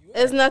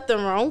 There's nothing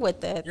wrong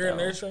with that. You're a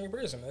nurturing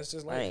person. That's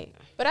just like right.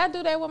 But I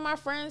do that with my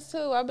friends too.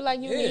 I'll be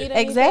like, you need anything?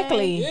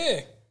 Exactly.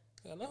 Yeah,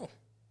 I know.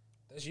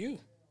 That's you.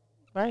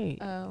 Right.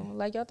 Oh,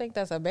 like y'all think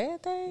that's a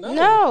bad thing?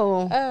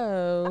 No.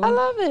 Oh, I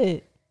love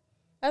it.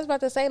 I was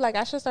about to say, like,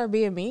 I should start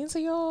being mean to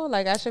y'all.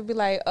 Like, I should be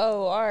like,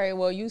 oh, all right,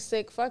 well, you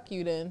sick, fuck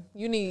you then.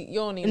 You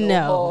don't need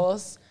no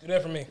balls. Do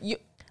that for me.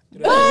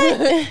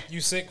 What?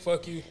 You sick,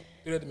 fuck you.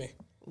 Do that to me.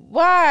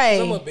 Why?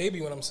 'Cause I'm a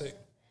baby when I'm sick.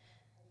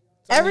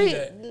 So I need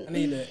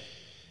that.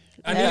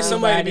 I need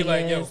somebody to be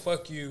like, yo,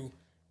 fuck you.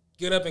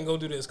 Get up and go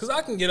do this. Because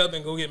I can get up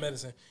and go get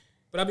medicine.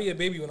 But I be a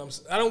baby when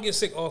I don't get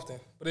sick often.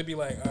 But it'd be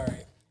like, all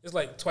right. It's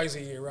like twice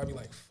a year where I be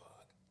like,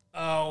 fuck.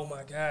 Oh,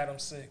 my God, I'm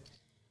sick.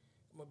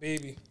 I'm a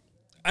baby.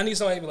 I need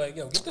somebody to be like,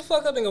 yo, get the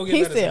fuck up and go get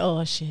medicine. He said,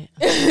 oh, shit.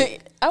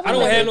 I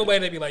don't have nobody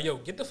that be like, yo,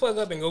 get the fuck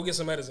up and go get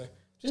some medicine.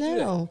 Just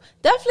no,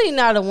 definitely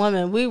not a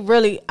woman.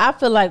 I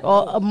feel like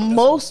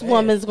most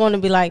women's going to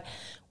be like,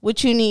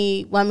 what you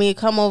need? Want me to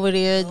come over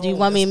there? Do you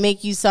want me to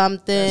make you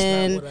something?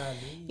 That's not what I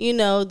need. You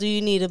know, do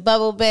you need a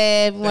bubble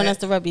bath? Want us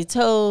to rub your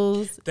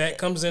toes? That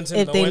comes into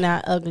if they're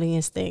not ugly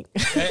and stink.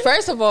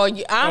 First of all,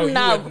 I'm you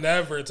not. would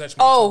never touch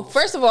my toes.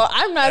 First of all,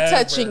 I'm not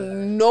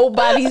touching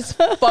nobody's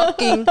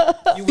fucking.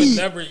 You would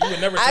never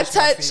touch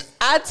my feet.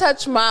 I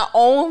touch my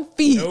own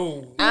feet.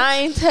 No. I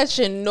ain't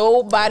touching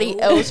nobody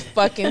else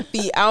fucking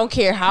feet. I don't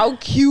care how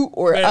cute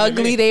or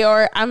ugly they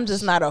are. I'm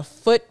just not a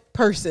foot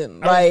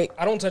person. I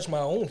don't touch my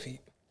own feet.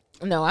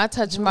 No, I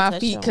touch my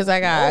feet because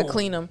I gotta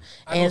clean them,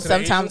 and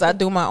sometimes I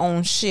do my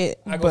own shit.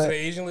 I go to the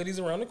Asian ladies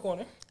around the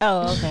corner.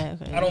 Oh, okay.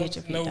 I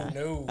don't.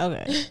 No.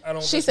 Okay. I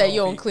don't. She said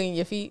you don't clean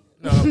your feet.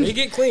 No, they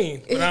get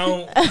clean, but I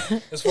don't.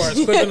 As far as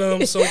clipping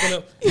them, soaking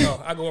them,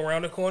 no. I go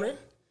around the corner.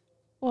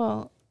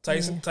 Well,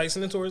 Tyson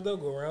and Torres though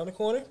go around the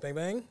corner, bang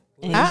bang.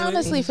 I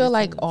honestly feel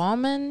like all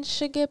men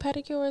should get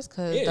pedicures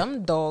because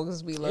them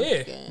dogs be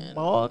looking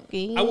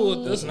bulky. I will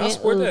listen. I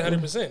support that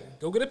 100%.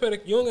 Go get a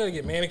pedicure. You don't gotta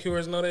get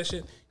manicures and all that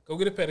shit. Go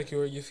get a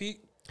pedicure. Your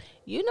feet.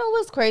 You know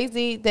what's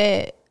crazy?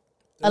 That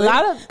a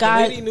lot of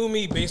guys. The lady knew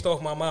me based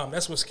off my mom.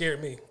 That's what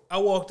scared me. I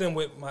walked in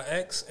with my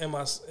ex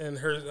and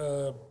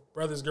her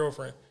brother's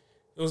girlfriend.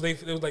 It was like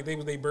they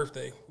was their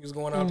birthday. He was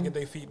going out to get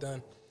their feet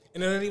done,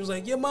 and then he was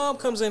like, "Your mom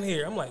comes in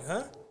here." I'm like,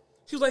 "Huh?"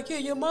 She was like, "Yeah,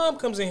 your mom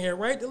comes in here,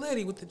 right? The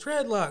lady with the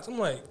dreadlocks." I'm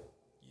like,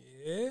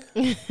 "Yeah."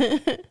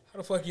 How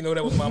the fuck you know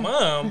that was my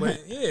mom?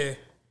 But yeah,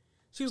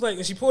 she was like,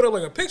 and she pulled up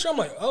like a picture. I'm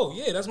like, "Oh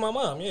yeah, that's my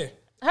mom." Yeah.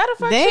 How the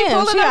fuck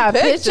Damn, she got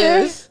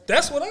pictures?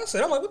 That's what I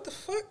said. I'm like, what the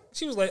fuck?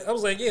 She was like, I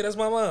was like, yeah, that's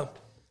my mom.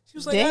 She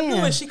was like, Damn. I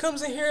knew it. She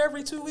comes in here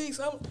every 2 weeks.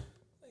 I'm like,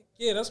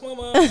 yeah, that's my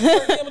mom. She's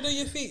like, yeah, I'm gonna do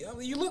your feet. I'm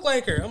like, you look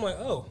like her. I'm like,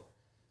 oh,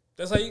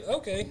 that's how you,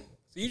 okay.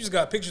 So you just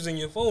got pictures in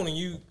your phone and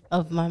you.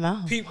 Of my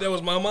mom. Peep, that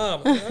was my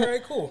mom. Like, all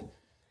right, cool.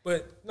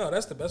 But no,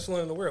 that's the best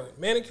feeling in the world.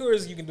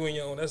 Manicures you can do on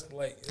your own. That's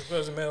like, as far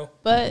as a male.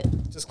 But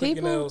just click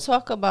your nails. People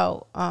talk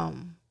about,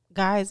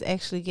 guys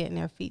actually getting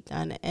their feet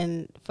done.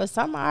 And for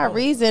some odd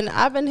reason,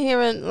 I've been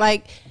hearing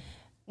like,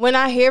 when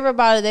I hear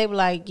about it, they be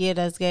like, yeah,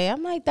 that's gay.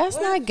 I'm like, that's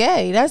not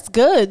gay. That's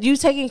good. You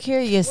taking care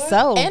of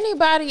yourself.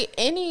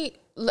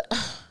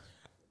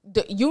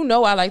 You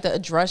know I like to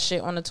address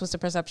shit on the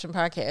Twisted Perception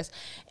podcast.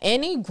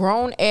 Any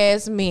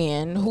grown-ass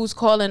man who's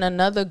calling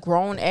another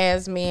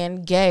grown-ass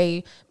man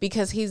gay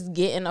because he's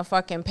getting a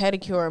fucking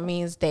pedicure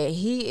means that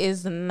he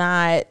is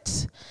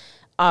not...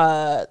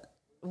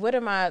 What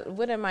am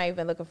I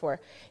even looking for?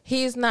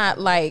 He's not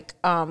like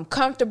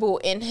comfortable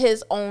in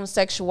his own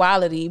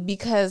sexuality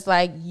because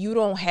like you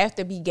don't have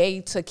to be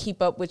gay to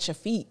keep up with your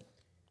feet.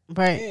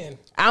 Right. Man.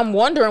 I'm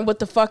wondering what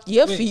the fuck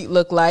your feet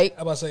look like.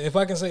 I'm about to say, if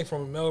I can say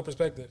from a male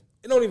perspective,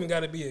 it don't even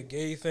got to be a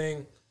gay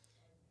thing.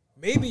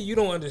 Maybe you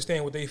don't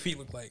understand what their feet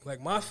look like.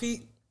 Like my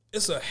feet,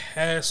 it's a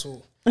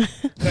hassle.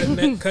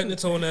 cutting the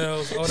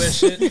toenails, all that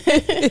shit.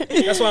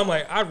 That's why I'm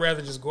like, I'd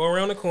rather just go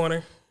around the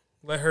corner,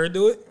 let her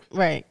do it.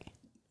 Right.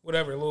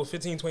 Whatever, a little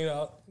 $15,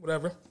 $20,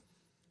 whatever.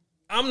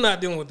 I'm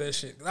not dealing with that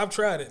shit. I've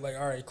tried it. Like,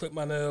 all right, clip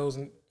my nails.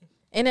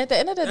 And at the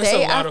end of the that's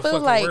day, a lot I of feel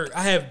fucking like... work.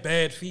 I have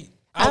bad feet.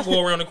 I'll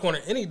go around the corner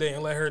any day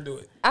and let her do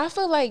it. I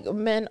feel like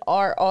men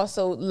are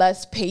also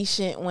less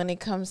patient when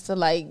it comes to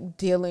like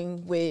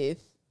dealing with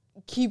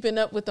keeping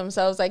up with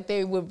themselves. Like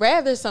they would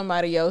rather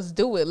somebody else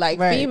do it. Like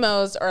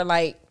females are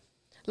like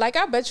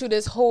I bet you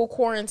this whole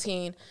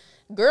quarantine,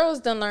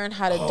 girls done learn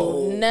how to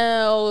do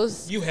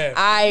nails, you have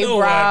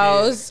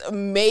eyebrows,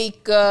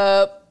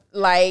 makeup,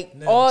 like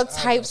nails, all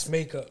types,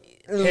 makeup.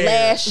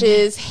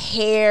 Lashes,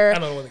 hair. I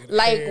don't know what to get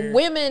like hair.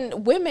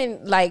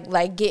 women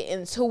like get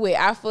into it.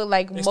 I feel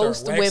like they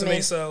most women,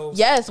 themselves.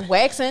 Yes,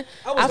 waxing.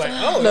 I was like,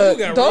 oh, look,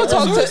 you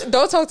got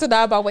don't talk to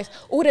Dad about wax.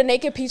 Oh, the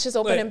naked peaches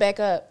opening back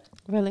up.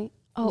 Really?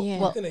 Oh, yeah.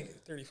 Well,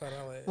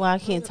 $35. Well, I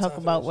can't talk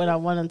about what I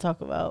want to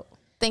talk about.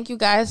 Thank you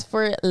guys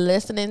for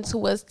listening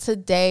to us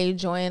today,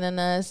 joining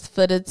us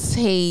for the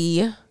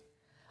tea.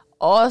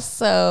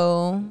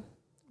 Also,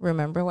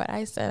 remember what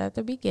I said at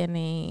the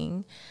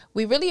beginning.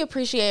 We really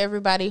appreciate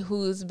everybody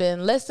who's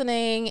been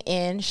listening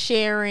and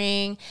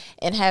sharing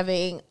and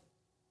having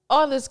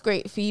all this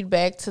great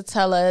feedback to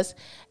tell us.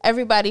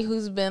 Everybody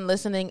who's been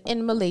listening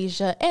in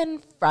Malaysia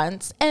and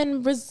France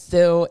and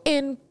Brazil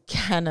and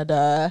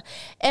Canada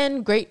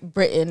and Great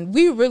Britain.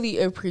 We really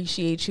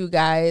appreciate you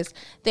guys.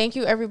 Thank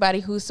you everybody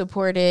who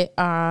supported.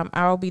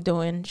 I'll be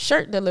doing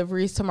shirt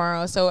deliveries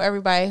tomorrow. So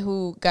everybody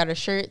who got a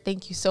shirt,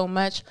 thank you so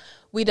much.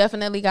 We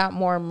definitely got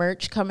more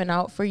merch coming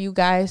out for you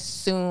guys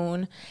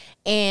soon.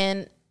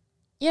 And,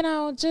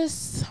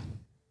 just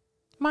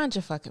mind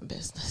your fucking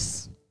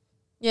business.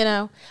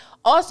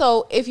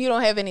 Also, if you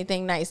don't have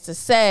anything nice to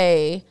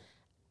say,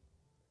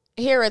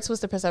 here at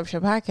Twisted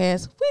Perception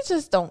Podcast, we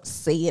just don't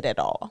say it at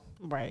all.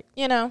 Right.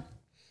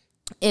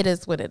 It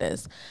is what it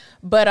is.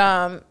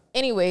 But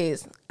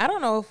anyways, I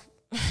don't know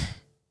if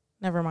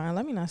never mind.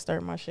 Let me not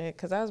start my shit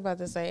because I was about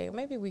to say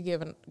maybe we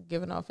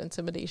giving off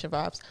intimidation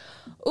vibes.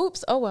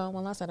 Oops. Oh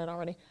well I said it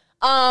already.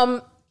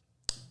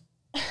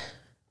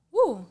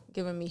 Woo,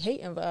 giving me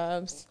hating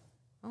vibes.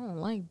 I don't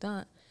like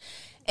that.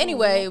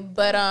 Anyway,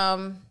 but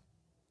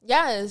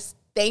yes,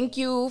 thank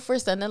you for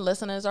sending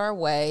listeners our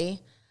way.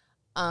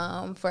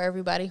 For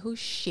everybody who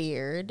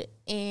shared,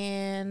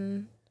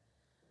 and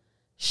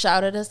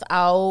shouted us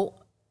out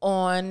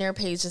on their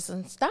pages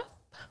and stuff.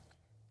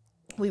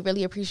 We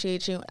really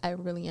appreciate you. I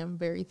really am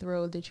very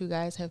thrilled that you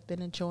guys have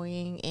been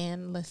enjoying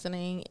and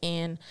listening,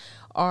 and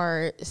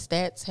our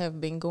stats have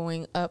been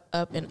going up,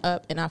 and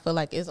up, and I feel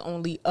like it's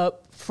only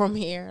up from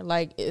here.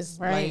 Like, it's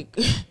right.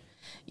 like,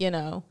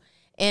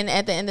 and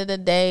at the end of the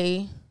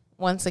day,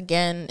 once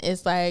again,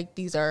 it's like,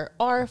 these are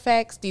our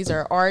facts, these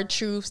are our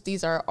truths,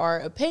 these are our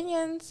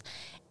opinions,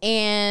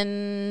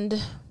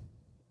 and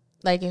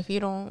like, if you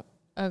don't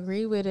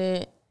agree with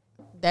it,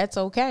 that's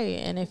okay.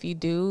 And if you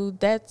do,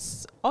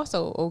 that's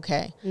also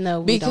okay.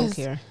 No, we don't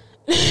care.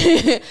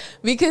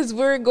 Because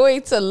we're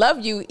going to love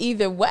you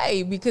either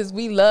way, because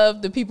we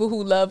love the people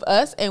who love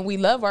us, and we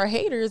love our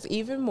haters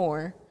even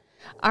more.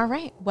 All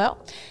right.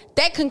 Well,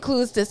 that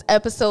concludes this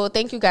episode.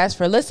 Thank you guys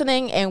for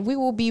listening, and we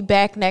will be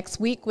back next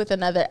week with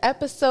another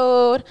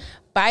episode.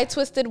 Bye,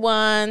 Twisted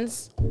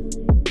Ones.